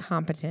as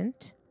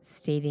incompetent,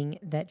 stating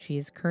that she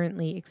is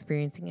currently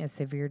experiencing a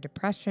severe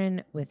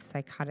depression with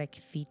psychotic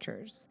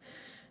features.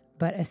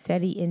 But a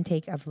steady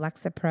intake of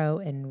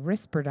Lexapro and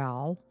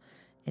Risperdal,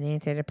 an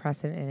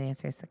antidepressant and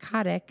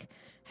antipsychotic,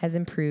 has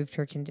improved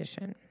her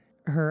condition.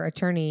 Her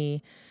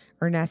attorney,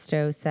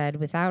 Ernesto, said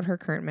without her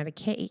current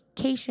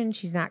medication,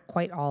 she's not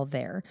quite all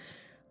there.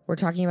 We're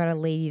talking about a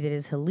lady that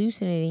is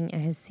hallucinating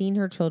and has seen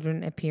her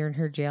children appear in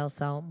her jail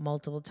cell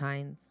multiple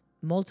times.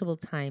 Multiple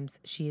times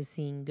she is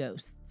seeing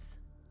ghosts.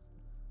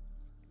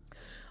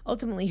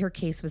 Ultimately, her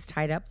case was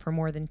tied up for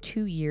more than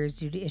 2 years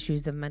due to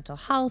issues of mental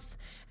health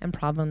and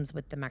problems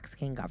with the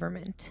Mexican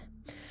government.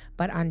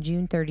 But on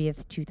June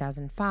 30th,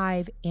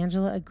 2005,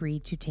 Angela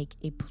agreed to take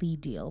a plea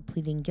deal,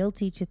 pleading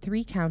guilty to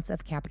 3 counts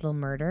of capital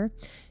murder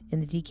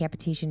in the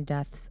decapitation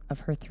deaths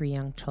of her 3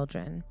 young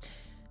children.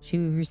 She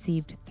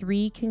received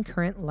 3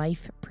 concurrent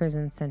life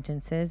prison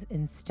sentences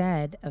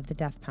instead of the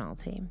death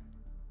penalty.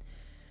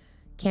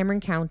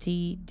 Cameron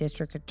County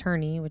District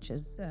Attorney, which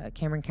is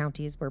Cameron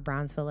County is where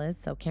Brownsville is.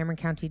 So Cameron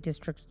County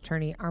District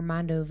Attorney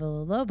Armando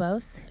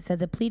Villalobos said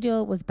the plea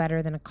deal was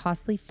better than a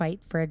costly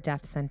fight for a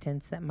death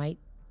sentence that might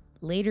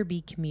later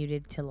be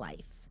commuted to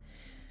life.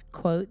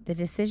 Quote, the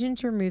decision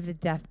to remove the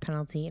death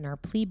penalty in our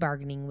plea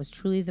bargaining was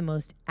truly the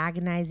most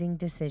agonizing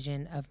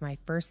decision of my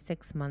first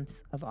 6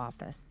 months of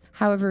office.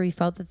 However, we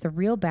felt that the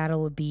real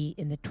battle would be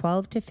in the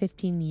 12 to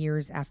 15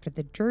 years after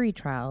the jury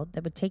trial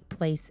that would take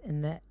place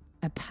in the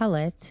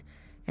appellate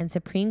and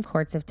Supreme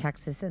Courts of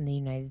Texas and the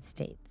United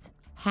States.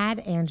 Had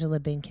Angela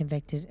been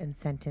convicted and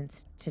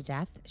sentenced to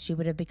death, she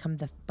would have become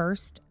the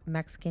first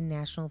Mexican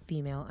national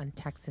female on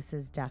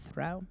Texas's death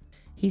row.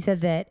 He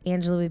said that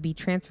Angela would be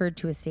transferred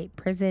to a state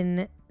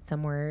prison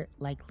somewhere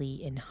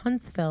likely in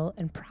Huntsville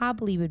and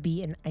probably would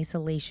be in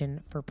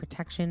isolation for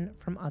protection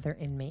from other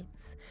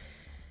inmates.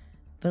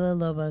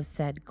 Villalobos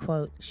said,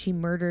 quote, she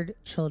murdered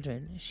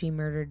children. She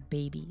murdered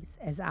babies.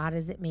 As odd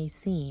as it may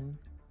seem,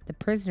 the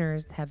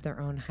prisoners have their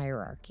own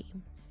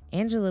hierarchy.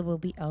 Angela will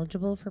be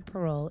eligible for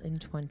parole in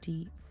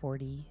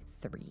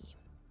 2043.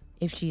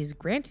 If she is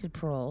granted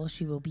parole,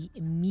 she will be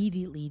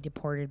immediately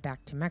deported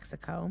back to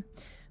Mexico,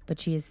 but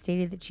she has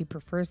stated that she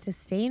prefers to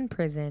stay in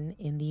prison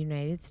in the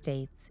United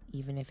States,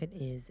 even if it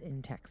is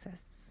in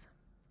Texas.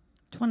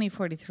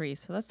 2043,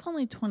 so that's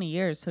only 20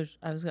 years. So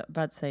I was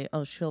about to say,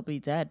 oh, she'll be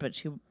dead, but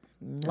she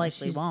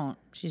likely won't.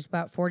 She's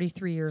about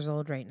 43 years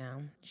old right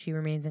now. She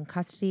remains in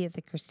custody at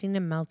the Christina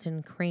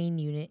Melton Crane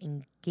Unit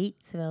in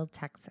Gatesville,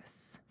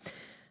 Texas.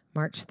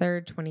 March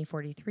 3rd,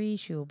 2043,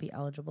 she will be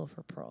eligible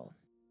for parole.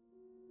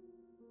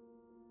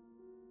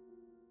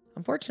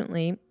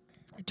 Unfortunately,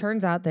 it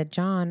turns out that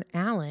John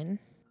Allen,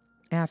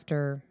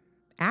 after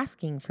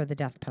asking for the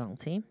death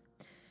penalty,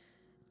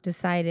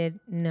 decided,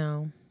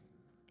 no,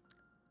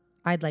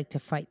 I'd like to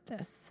fight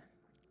this.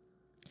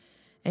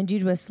 And due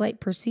to a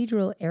slight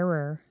procedural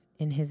error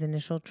in his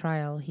initial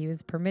trial, he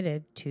was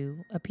permitted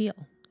to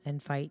appeal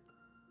and fight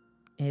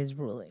his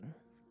ruling.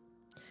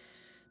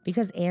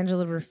 Because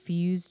Angela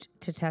refused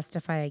to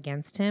testify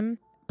against him,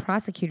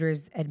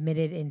 prosecutors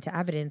admitted into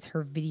evidence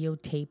her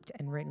videotaped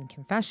and written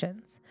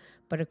confessions.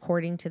 But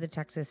according to the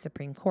Texas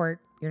Supreme Court,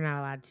 you're not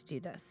allowed to do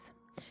this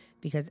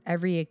because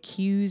every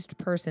accused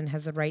person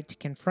has the right to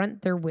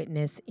confront their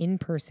witness in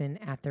person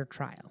at their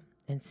trial.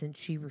 And since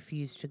she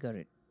refused to go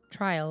to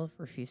trial,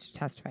 refused to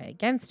testify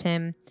against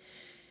him,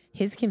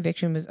 his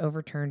conviction was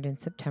overturned in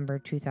September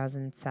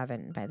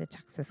 2007 by the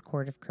Texas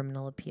Court of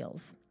Criminal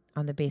Appeals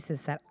on the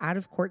basis that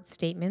out-of-court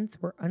statements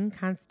were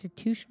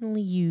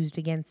unconstitutionally used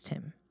against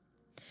him.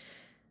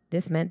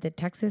 This meant that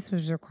Texas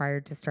was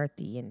required to start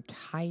the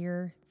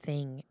entire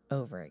thing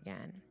over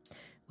again,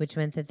 which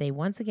meant that they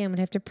once again would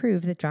have to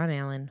prove that John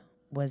Allen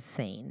was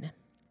sane.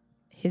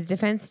 His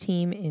defense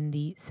team in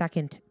the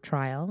second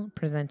trial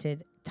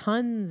presented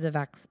tons of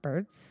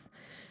experts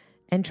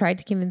and tried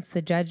to convince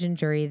the judge and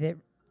jury that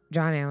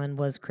John Allen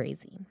was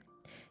crazy.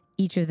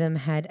 Each of them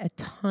had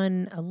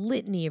a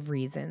litany of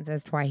reasons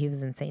as to why he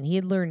was insane. He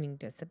had learning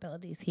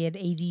disabilities. He had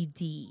ADD.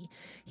 He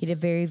had a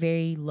very,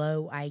 very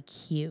low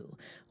IQ.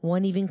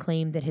 One even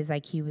claimed that his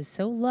IQ was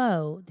so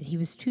low that he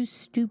was too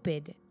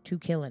stupid to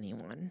kill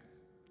anyone.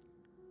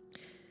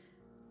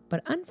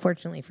 But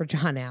unfortunately for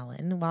John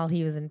Allen, while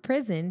he was in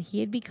prison,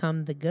 he had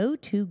become the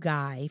go-to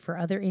guy for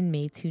other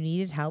inmates who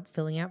needed help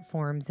filling out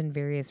forms and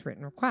various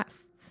written requests.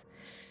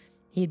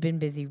 He had been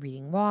busy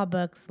reading law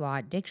books,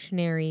 law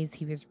dictionaries.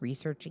 He was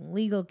researching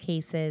legal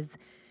cases,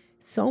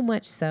 so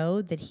much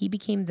so that he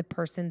became the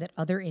person that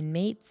other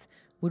inmates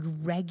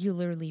would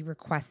regularly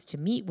request to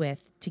meet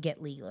with to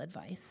get legal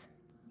advice.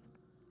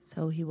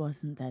 So he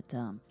wasn't that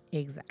dumb.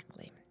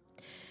 Exactly.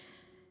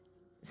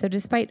 So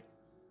despite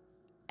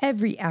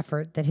every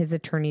effort that his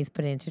attorneys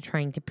put into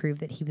trying to prove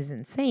that he was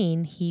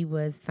insane, he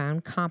was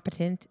found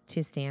competent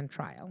to stand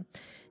trial.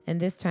 And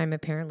this time,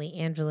 apparently,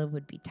 Angela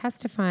would be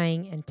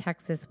testifying and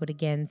Texas would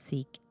again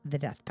seek the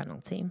death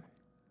penalty.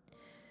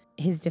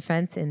 His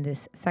defense in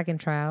this second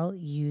trial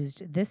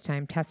used this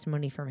time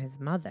testimony from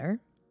his mother.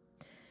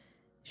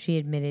 She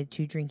admitted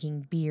to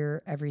drinking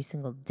beer every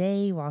single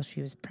day while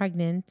she was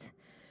pregnant.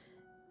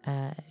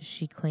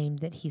 She claimed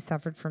that he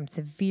suffered from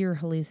severe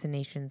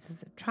hallucinations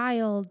as a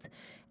child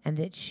and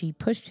that she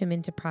pushed him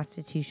into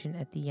prostitution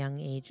at the young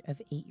age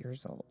of 8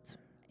 years old.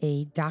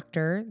 A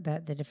doctor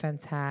that the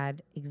defense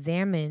had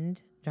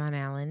examined John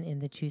Allen in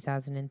the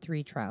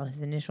 2003 trial, his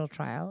initial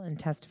trial, and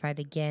testified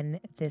again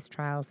at this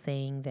trial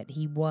saying that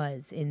he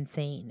was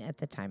insane at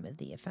the time of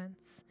the offense.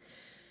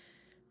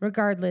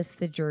 Regardless,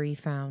 the jury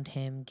found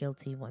him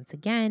guilty once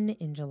again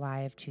in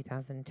July of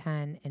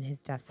 2010, and his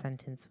death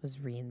sentence was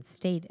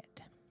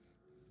reinstated.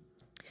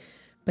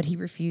 But he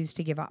refused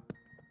to give up.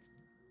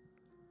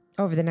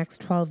 Over the next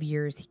 12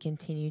 years, he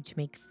continued to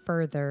make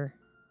further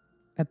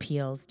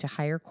appeals to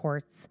higher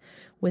courts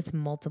with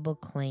multiple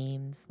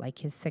claims, like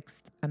his Sixth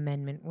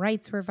Amendment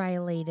rights were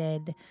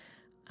violated,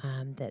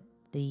 that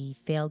they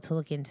failed to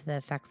look into the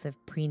effects of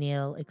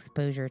prenatal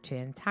exposure to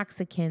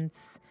intoxicants,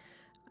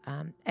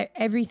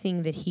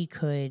 everything that he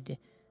could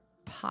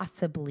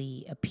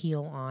possibly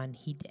appeal on,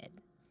 he did.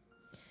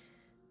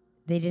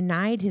 They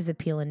denied his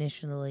appeal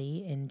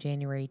initially in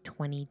January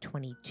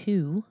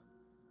 2022,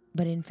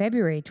 but in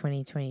February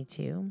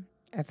 2022,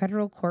 a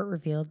federal court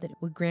revealed that it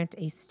would grant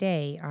a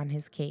stay on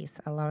his case,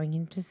 allowing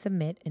him to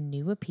submit a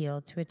new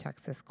appeal to a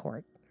Texas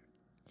court.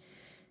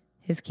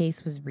 His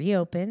case was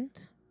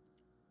reopened,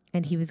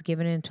 and he was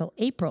given until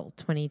April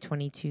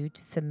 2022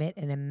 to submit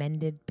an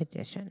amended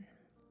petition.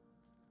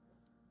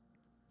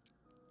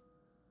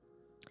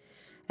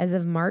 As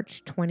of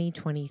March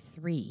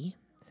 2023,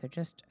 so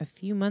just a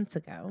few months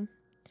ago,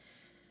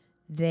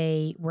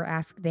 they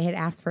had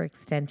asked for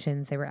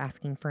extensions. They were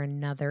asking for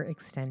another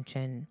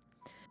extension.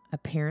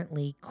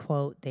 Apparently,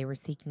 quote, they were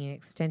seeking an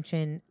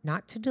extension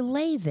not to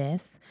delay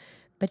this,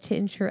 but to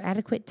ensure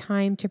adequate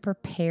time to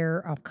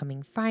prepare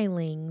upcoming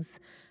filings.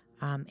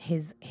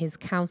 His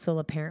counsel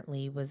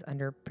apparently was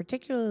under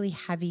particularly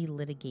heavy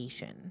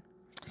litigation.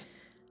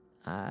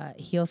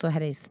 He also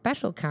had a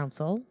special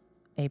counsel,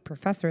 a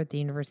professor at the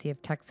University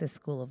of Texas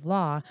School of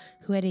Law,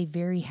 who had a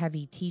very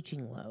heavy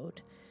teaching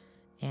load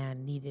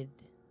and needed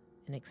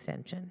an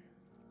extension.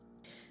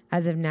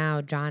 As of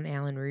now, John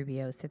Allen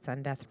Rubio sits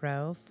on death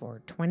row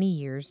for 20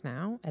 years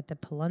now at the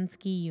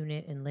Polunsky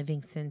unit in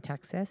Livingston,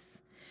 Texas.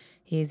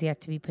 He is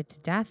yet to be put to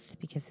death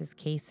because his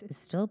case is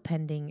still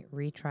pending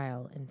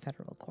retrial in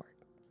federal court.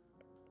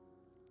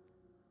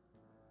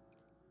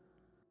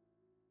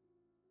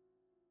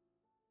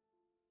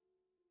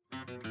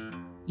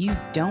 You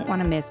don't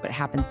want to miss what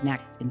happens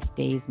next in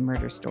today's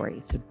murder story,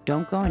 so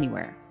don't go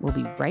anywhere. We'll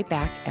be right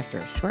back after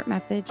a short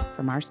message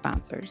from our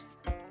sponsors.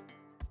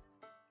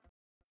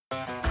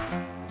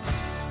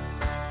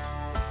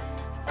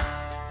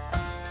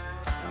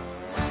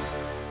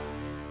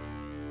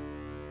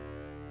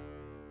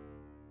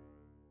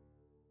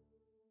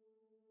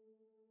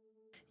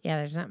 Yeah,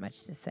 there's not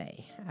much to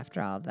say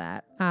after all of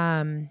that.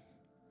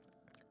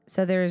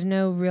 So there is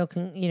no real,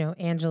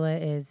 Angela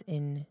is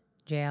in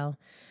jail.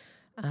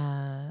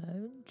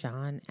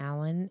 John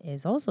Allen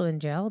is also in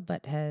jail,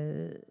 but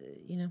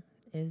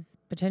is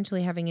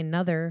potentially having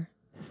another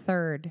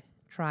third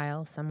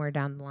trial somewhere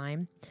down the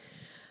line.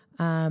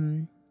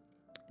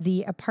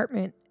 The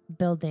apartment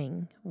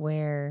building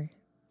where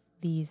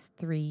these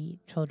 3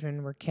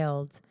 children were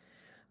killed,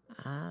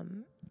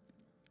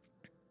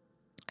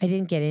 I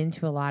didn't get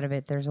into a lot of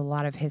it. There's a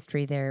lot of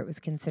history there. It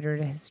was considered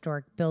a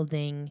historic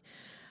building.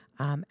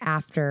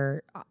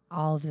 After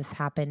all of this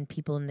happened,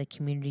 people in the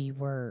community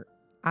were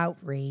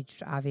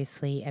outraged,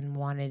 obviously, and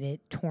wanted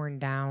it torn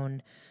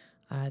down.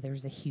 There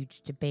was a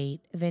huge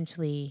debate.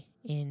 Eventually,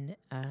 in,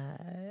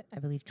 I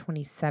believe,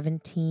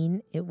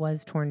 2017, it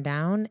was torn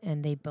down,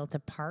 and they built a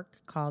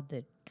park called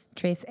the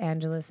Tres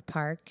Angeles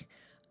Park.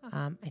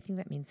 I think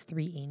that means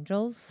 3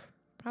 angels,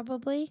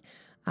 probably.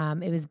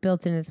 It was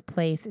built in its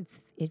place.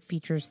 It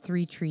features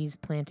 3 trees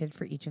planted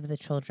for each of the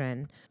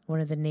children. One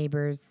of the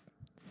neighbors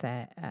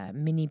said,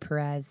 Minnie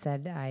Perez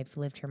said, I've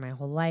lived here my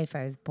whole life.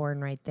 I was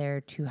born right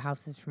there, 2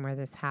 houses from where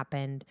this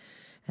happened.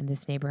 And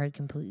this neighborhood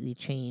completely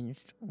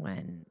changed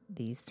when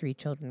these 3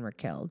 children were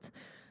killed.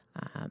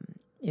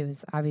 It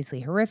was obviously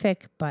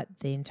horrific, but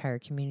the entire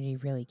community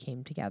really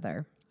came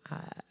together.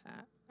 I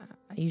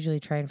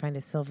usually try and find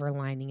a silver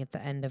lining at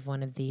the end of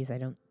one of these. I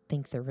don't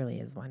think there really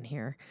is one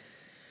here.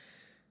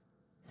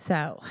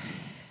 So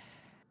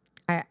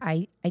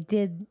I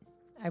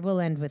will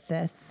end with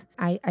this.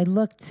 I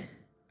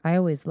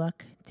always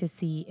look to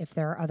see if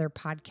there are other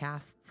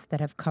podcasts that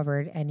have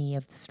covered any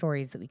of the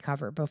stories that we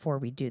cover before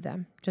we do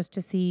them, just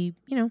to see,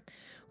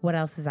 what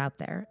else is out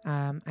there.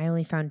 I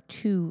only found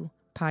 2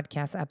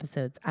 podcast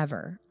episodes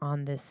ever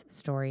on this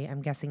story.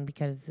 I'm guessing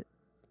because,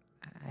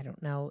 I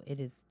don't know, it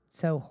is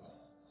so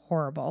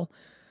horrible.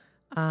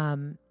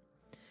 One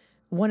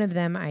of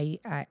them, I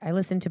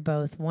listened to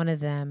both. One of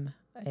them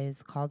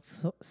is called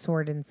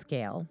Sword and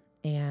Scale.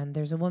 And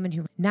there's a woman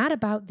who, not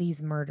about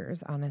these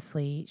murders,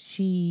 honestly.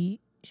 She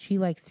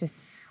likes to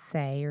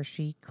say, or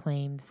she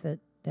claims that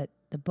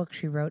the book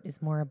she wrote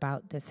is more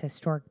about this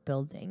historic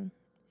building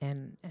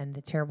and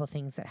the terrible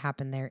things that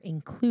happened there,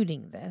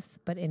 including this.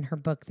 But in her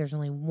book, there's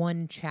only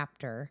 1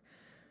 chapter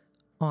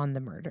on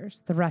the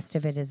murders. The rest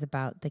of it is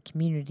about the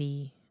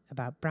community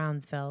about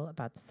Brownsville,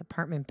 about this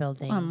apartment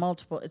building.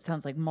 It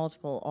sounds like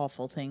multiple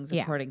awful things,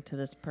 according to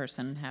this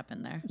person,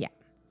 happened there. Yeah.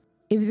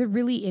 It was a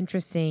really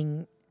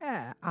interesting,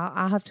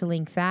 I'll have to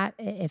link that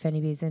if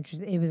anybody's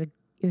interested. It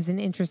was an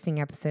interesting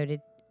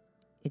episode.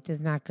 It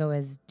does not go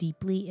as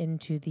deeply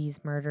into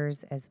these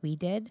murders as we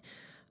did,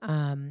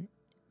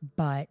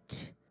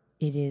 but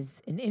it is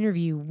an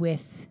interview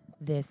with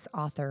this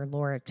author,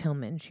 Laura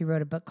Tillman. She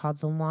wrote a book called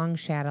The Long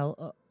Shadow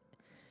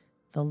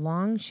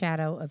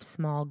of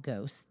Small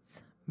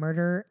Ghosts,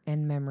 Murder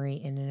and Memory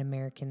in an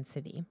American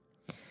City.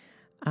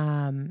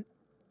 And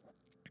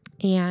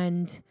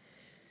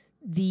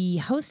the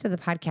host of the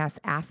podcast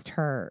asked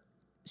her,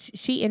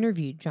 she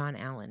interviewed John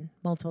Allen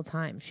multiple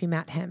times. She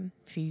met him.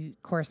 She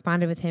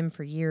corresponded with him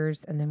for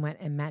years and then went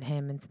and met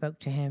him and spoke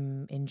to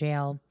him in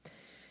jail.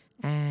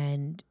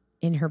 And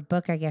in her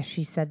book, I guess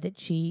she said that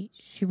she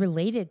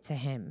related to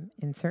him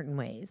in certain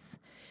ways.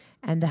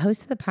 And the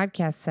host of the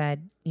podcast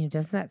said,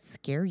 doesn't that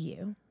scare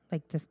you?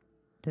 Like this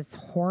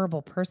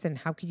horrible person,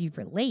 how could you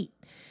relate?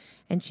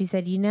 And she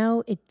said,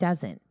 it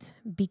doesn't,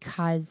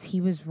 because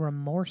he was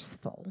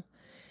remorseful.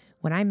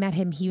 When I met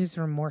him, he was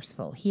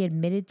remorseful. He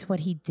admitted to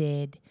what he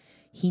did.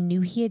 He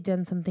knew he had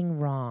done something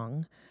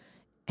wrong.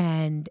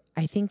 And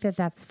I think that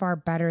that's far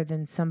better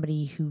than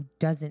somebody who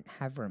doesn't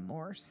have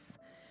remorse.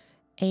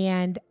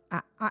 And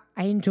I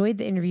enjoyed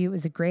the interview. It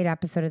was a great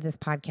episode of this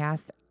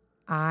podcast.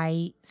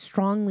 I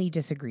strongly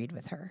disagreed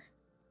with her.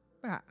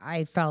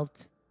 I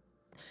felt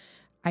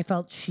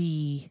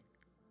she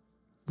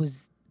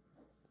was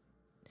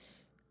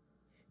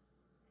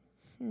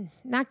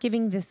not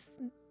giving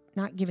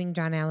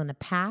John Allen a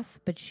pass,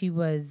 but she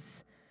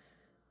was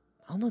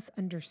almost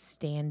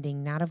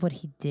understanding, not of what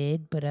he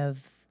did, but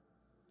of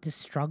the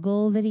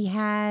struggle that he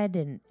had.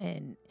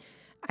 And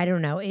I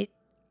don't know, I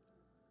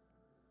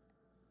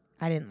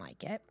didn't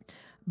like it.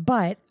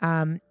 But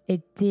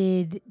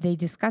they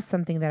discussed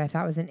something that I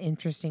thought was an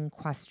interesting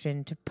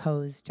question to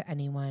pose to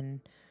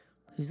anyone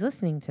who's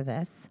listening to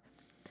this.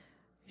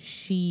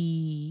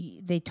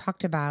 They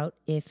talked about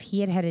if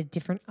he had a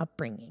different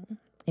upbringing,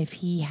 if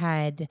he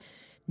had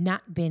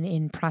not been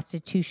in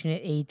prostitution at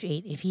age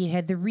 8, if he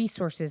had the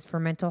resources for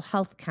mental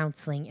health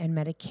counseling and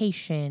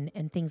medication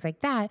and things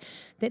like that,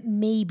 that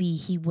maybe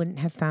he wouldn't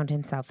have found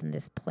himself in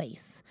this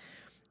place.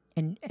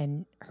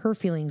 And her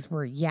feelings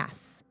were, yes,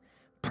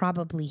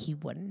 probably he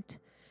wouldn't.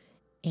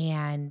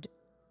 And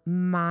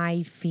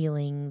my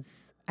feelings,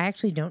 I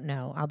actually don't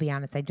know. I'll be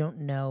honest, I don't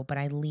know, but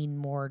I lean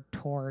more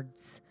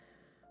towards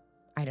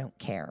I don't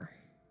care,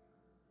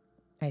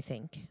 I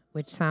think,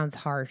 which sounds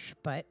harsh,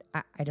 but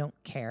I don't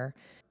care.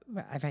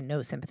 I find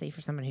no sympathy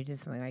for someone who did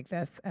something like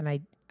this.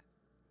 And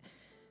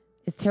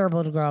it's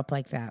terrible to grow up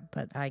like that,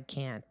 but I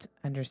can't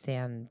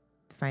understand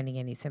finding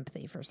any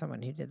sympathy for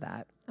someone who did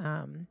that.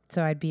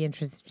 So I'd be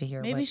interested to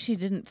hear. Maybe she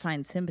didn't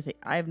find sympathy.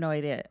 I have no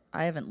idea.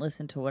 I haven't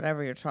listened to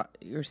whatever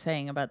you're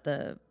saying about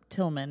the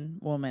Tillman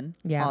woman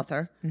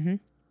author. Mm-hmm.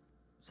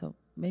 So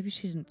maybe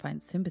she didn't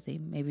find sympathy.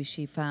 Maybe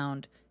she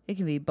found, it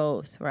can be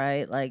both,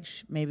 right? Like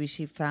maybe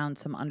she found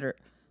some not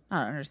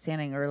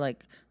understanding or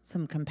like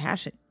some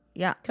compassion.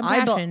 Yeah.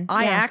 Compassion.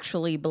 I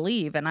actually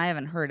believe, and I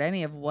haven't heard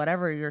any of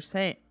whatever you're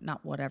saying.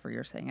 Not whatever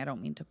you're saying. I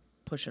don't mean to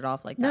push it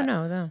off like that.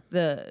 No.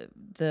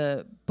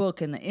 The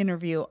book and the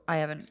interview, I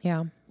haven't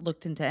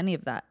looked into any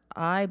of that.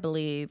 I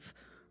believe,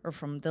 or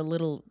from the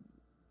little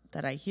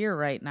that I hear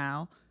right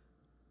now,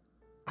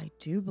 I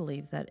do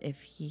believe that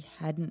if he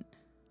hadn't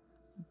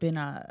been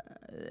at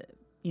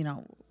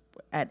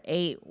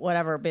 8,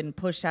 whatever, been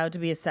pushed out to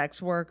be a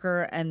sex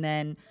worker and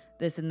then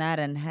this and that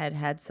and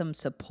had some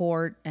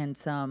support and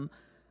some,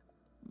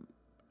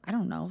 I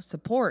don't know,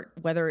 support,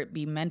 whether it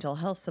be mental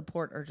health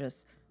support or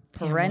just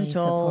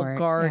parental support,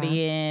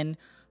 guardian,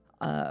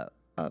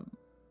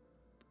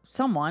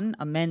 someone,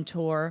 a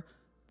mentor,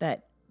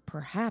 that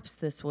perhaps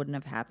this wouldn't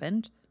have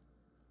happened.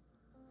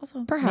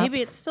 Also, perhaps. Maybe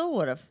it still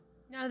would have.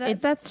 No,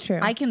 that's true.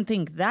 I can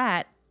think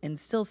that and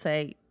still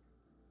say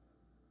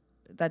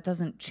that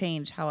doesn't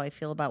change how I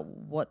feel about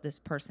what this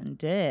person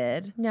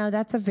did. No,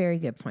 that's a very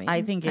good point. I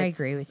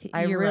agree with you.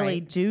 I really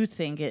do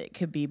think it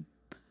could be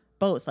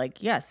both.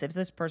 Like, yes, if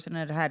this person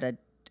had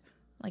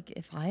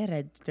if I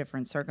had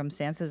different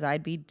circumstances,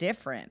 I'd be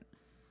different,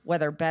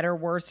 whether better,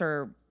 worse,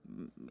 or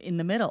in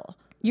the middle.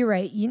 You're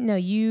right.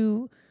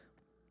 You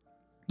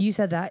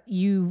said that.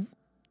 You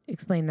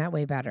explained that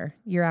way better.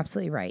 You're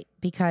absolutely right.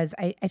 Because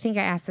I think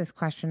I asked this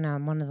question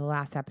on one of the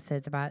last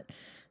episodes about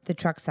the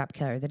truck stop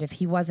killer, that if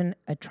he wasn't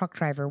a truck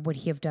driver, would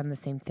he have done the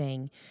same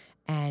thing?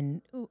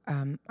 And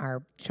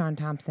our Sean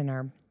Thompson,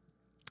 our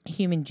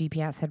human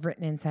GPS, had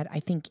written and said, I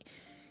think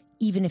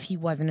even if he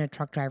wasn't a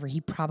truck driver, he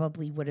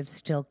probably would have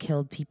still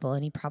killed people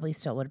and he probably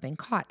still would have been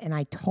caught. And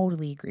I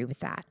totally agree with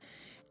that.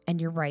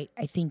 And you're right.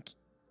 I think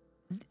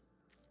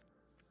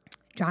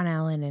John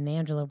Allen and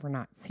Angela were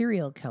not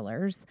serial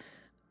killers.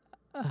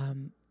 I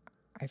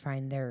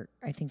think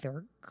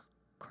their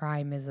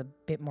crime is a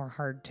bit more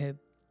hard to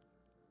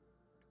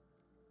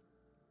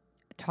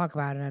talk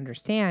about and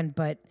understand,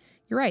 but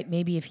you're right.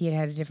 Maybe if he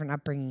had a different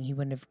upbringing, he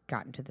wouldn't have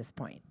gotten to this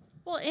point.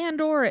 Well, and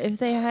or if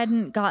they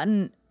hadn't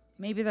gotten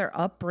Maybe their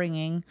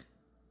upbringing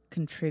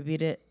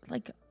contributed.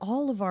 Like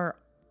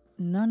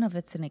none of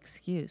it's an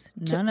excuse.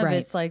 None of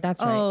it's like,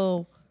 That's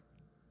oh,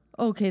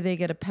 okay, they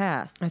get a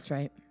pass. That's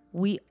right.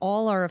 We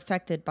all are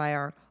affected by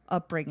our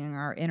upbringing,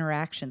 our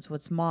interactions,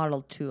 what's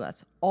modeled to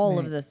us, all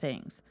of the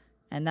things.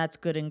 And that's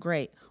good and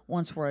great.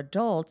 Once we're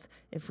adults,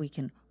 if we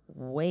can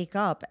wake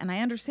up, and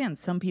I understand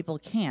some people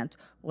can't,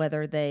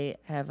 whether they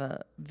have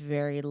a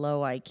very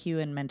low IQ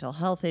and mental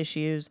health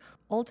issues,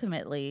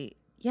 ultimately,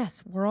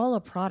 yes, we're all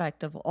a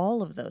product of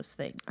all of those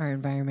things. Our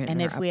environment.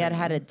 And our if we had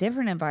upbringing. a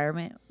different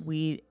environment,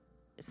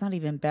 it's not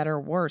even better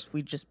or worse,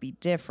 we'd just be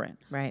different.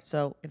 Right.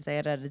 So if they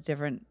had a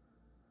different,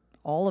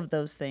 all of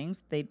those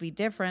things, they'd be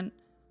different.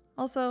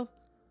 Also,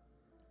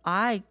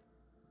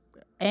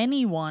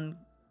 anyone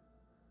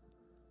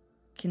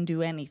can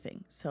do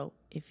anything. So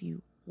if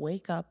you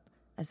wake up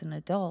as an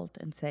adult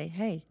and say,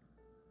 hey,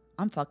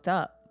 I'm fucked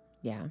up.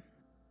 Yeah.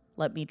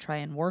 Let me try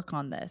and work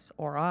on this.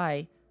 Or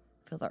I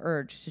feel the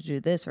urge to do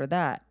this or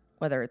that,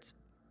 whether it's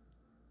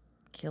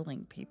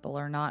killing people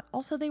or not.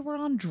 Also, they were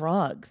on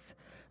drugs.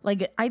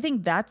 Like, I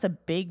think that's a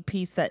big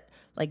piece that,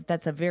 like,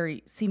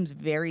 seems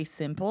very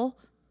simple,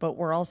 but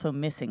we're also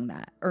missing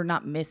that. Or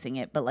not missing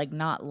it, but, like,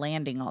 not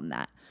landing on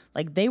that.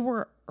 Like,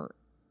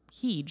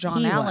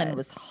 John Allen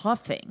was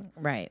huffing.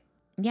 Right.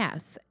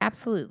 Yes,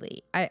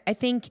 absolutely. I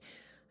think,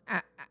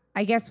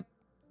 I guess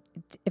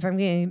if I'm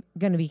going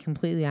to be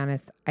completely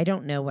honest, I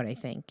don't know what I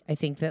think. I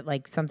think that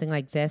like something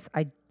like this,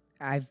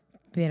 I've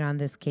been on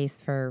this case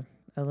for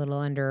a little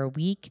under a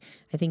week.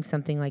 I think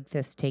something like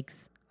this takes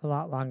a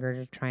lot longer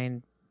to try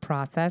and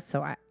process.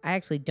 So I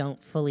actually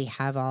don't fully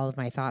have all of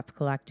my thoughts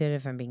collected,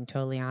 if I'm being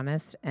totally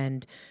honest.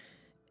 And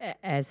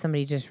as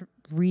somebody just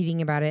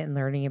reading about it and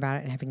learning about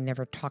it and having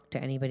never talked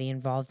to anybody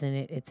involved in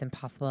it, it's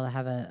impossible to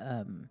have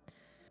a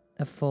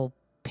full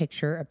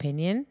picture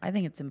opinion. I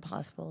think it's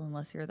impossible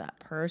unless you're that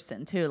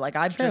person too. Like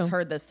I've just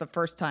heard this the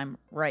first time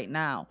right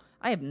now.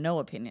 I have no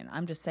opinion.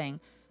 I'm just saying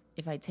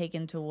if I take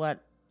into what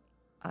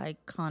I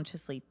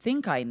consciously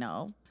think I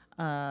know,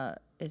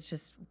 it's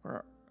just,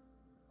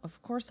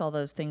 of course all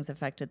those things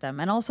affected them.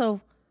 And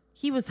also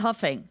he was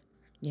huffing.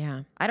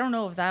 Yeah. I don't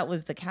know if that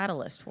was the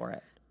catalyst for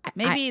it.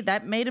 Maybe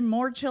that made him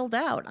more chilled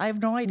out. I have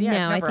no idea.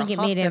 No, I think it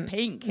made him.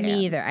 Paint can.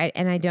 Me either.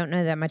 And I don't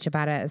know that much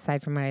about it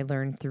aside from what I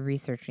learned through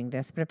researching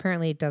this. But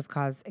apparently, it does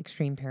cause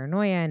extreme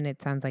paranoia, and it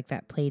sounds like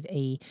that played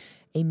a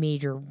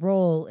major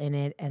role in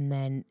it. And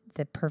then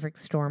the perfect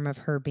storm of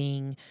her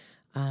being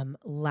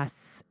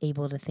less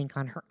able to think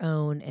on her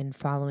own and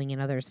following in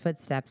others'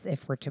 footsteps,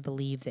 if we're to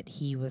believe that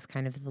he was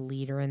kind of the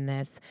leader in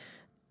this.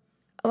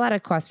 A lot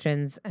of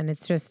questions, and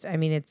it's just. I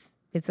mean,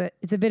 it's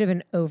a bit of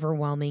an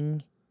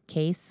overwhelming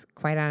case.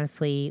 Quite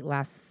honestly,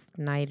 last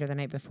night or the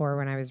night before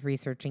when I was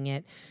researching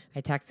it,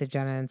 I texted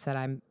Jenna and said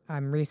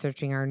I'm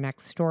researching our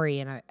next story,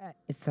 and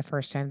it's the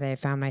first time that I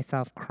found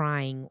myself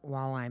crying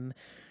while I'm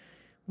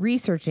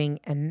researching,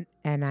 and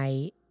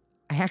I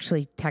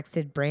actually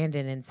texted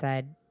Brandon and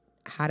said,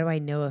 how do I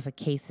know if a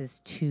case is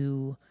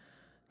too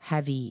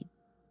heavy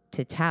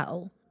to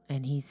tell?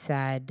 And he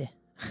said,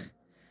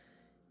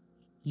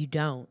 you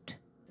don't.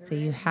 So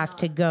you have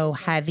to go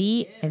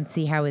heavy and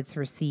see how it's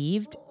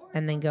received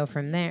and then go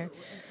from there.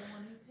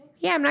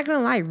 Yeah, I'm not going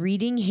to lie.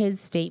 Reading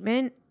his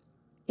statement,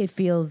 it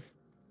feels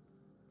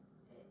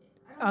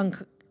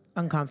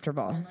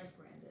uncomfortable. I like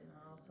Brandon, and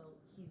also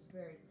he's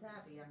very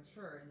savvy, I'm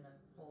sure, in the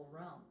whole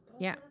realm.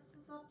 But Yeah.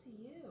 This is up to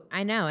you.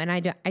 I know, and I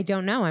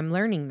don't know. I'm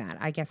learning that.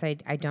 I guess I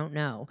don't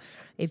know.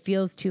 It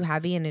feels too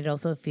heavy, and it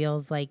also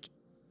feels like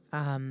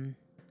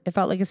it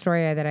felt like a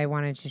story that I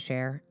wanted to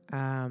share.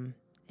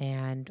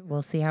 And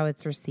we'll see how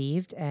it's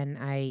received. And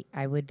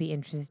I would be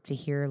interested to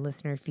hear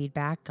listener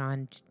feedback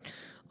on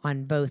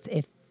both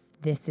if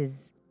this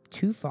is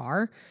too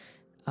far,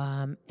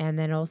 and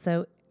then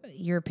also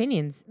your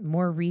opinions,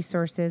 more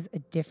resources, a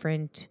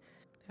different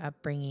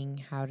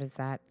upbringing. How does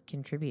that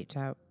contribute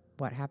to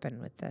what happened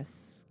with this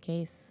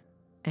case?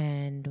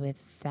 And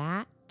with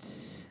that,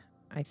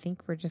 I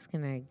think we're just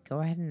going to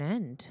go ahead and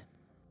end.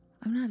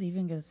 I'm not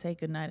even going to say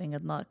good night and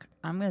good luck.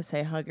 I'm going to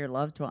say hug your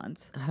loved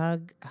ones.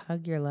 Hug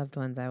your loved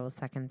ones. I will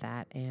second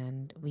that.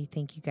 And we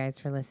thank you guys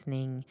for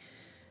listening.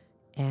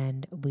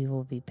 And we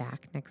will be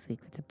back next week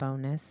with a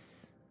bonus.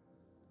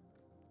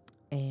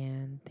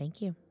 And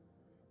thank you.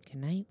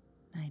 Good night.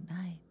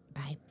 Night.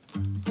 Bye.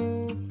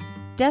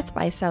 Death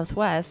by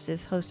Southwest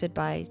is hosted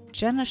by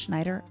Jenna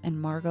Schneider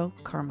and Margot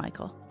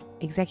Carmichael.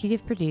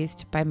 Executive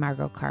produced by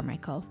Margot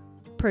Carmichael.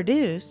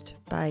 Produced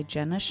by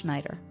Jenna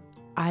Schneider.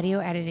 Audio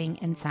editing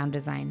and sound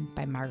design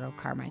by Margot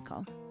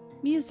Carmichael.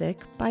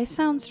 Music by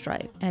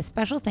Soundstripe. And a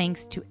special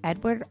thanks to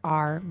Edward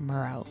R.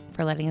 Murrow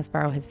for letting us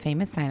borrow his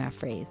famous sign-off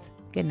phrase,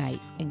 good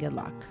night and good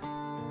luck.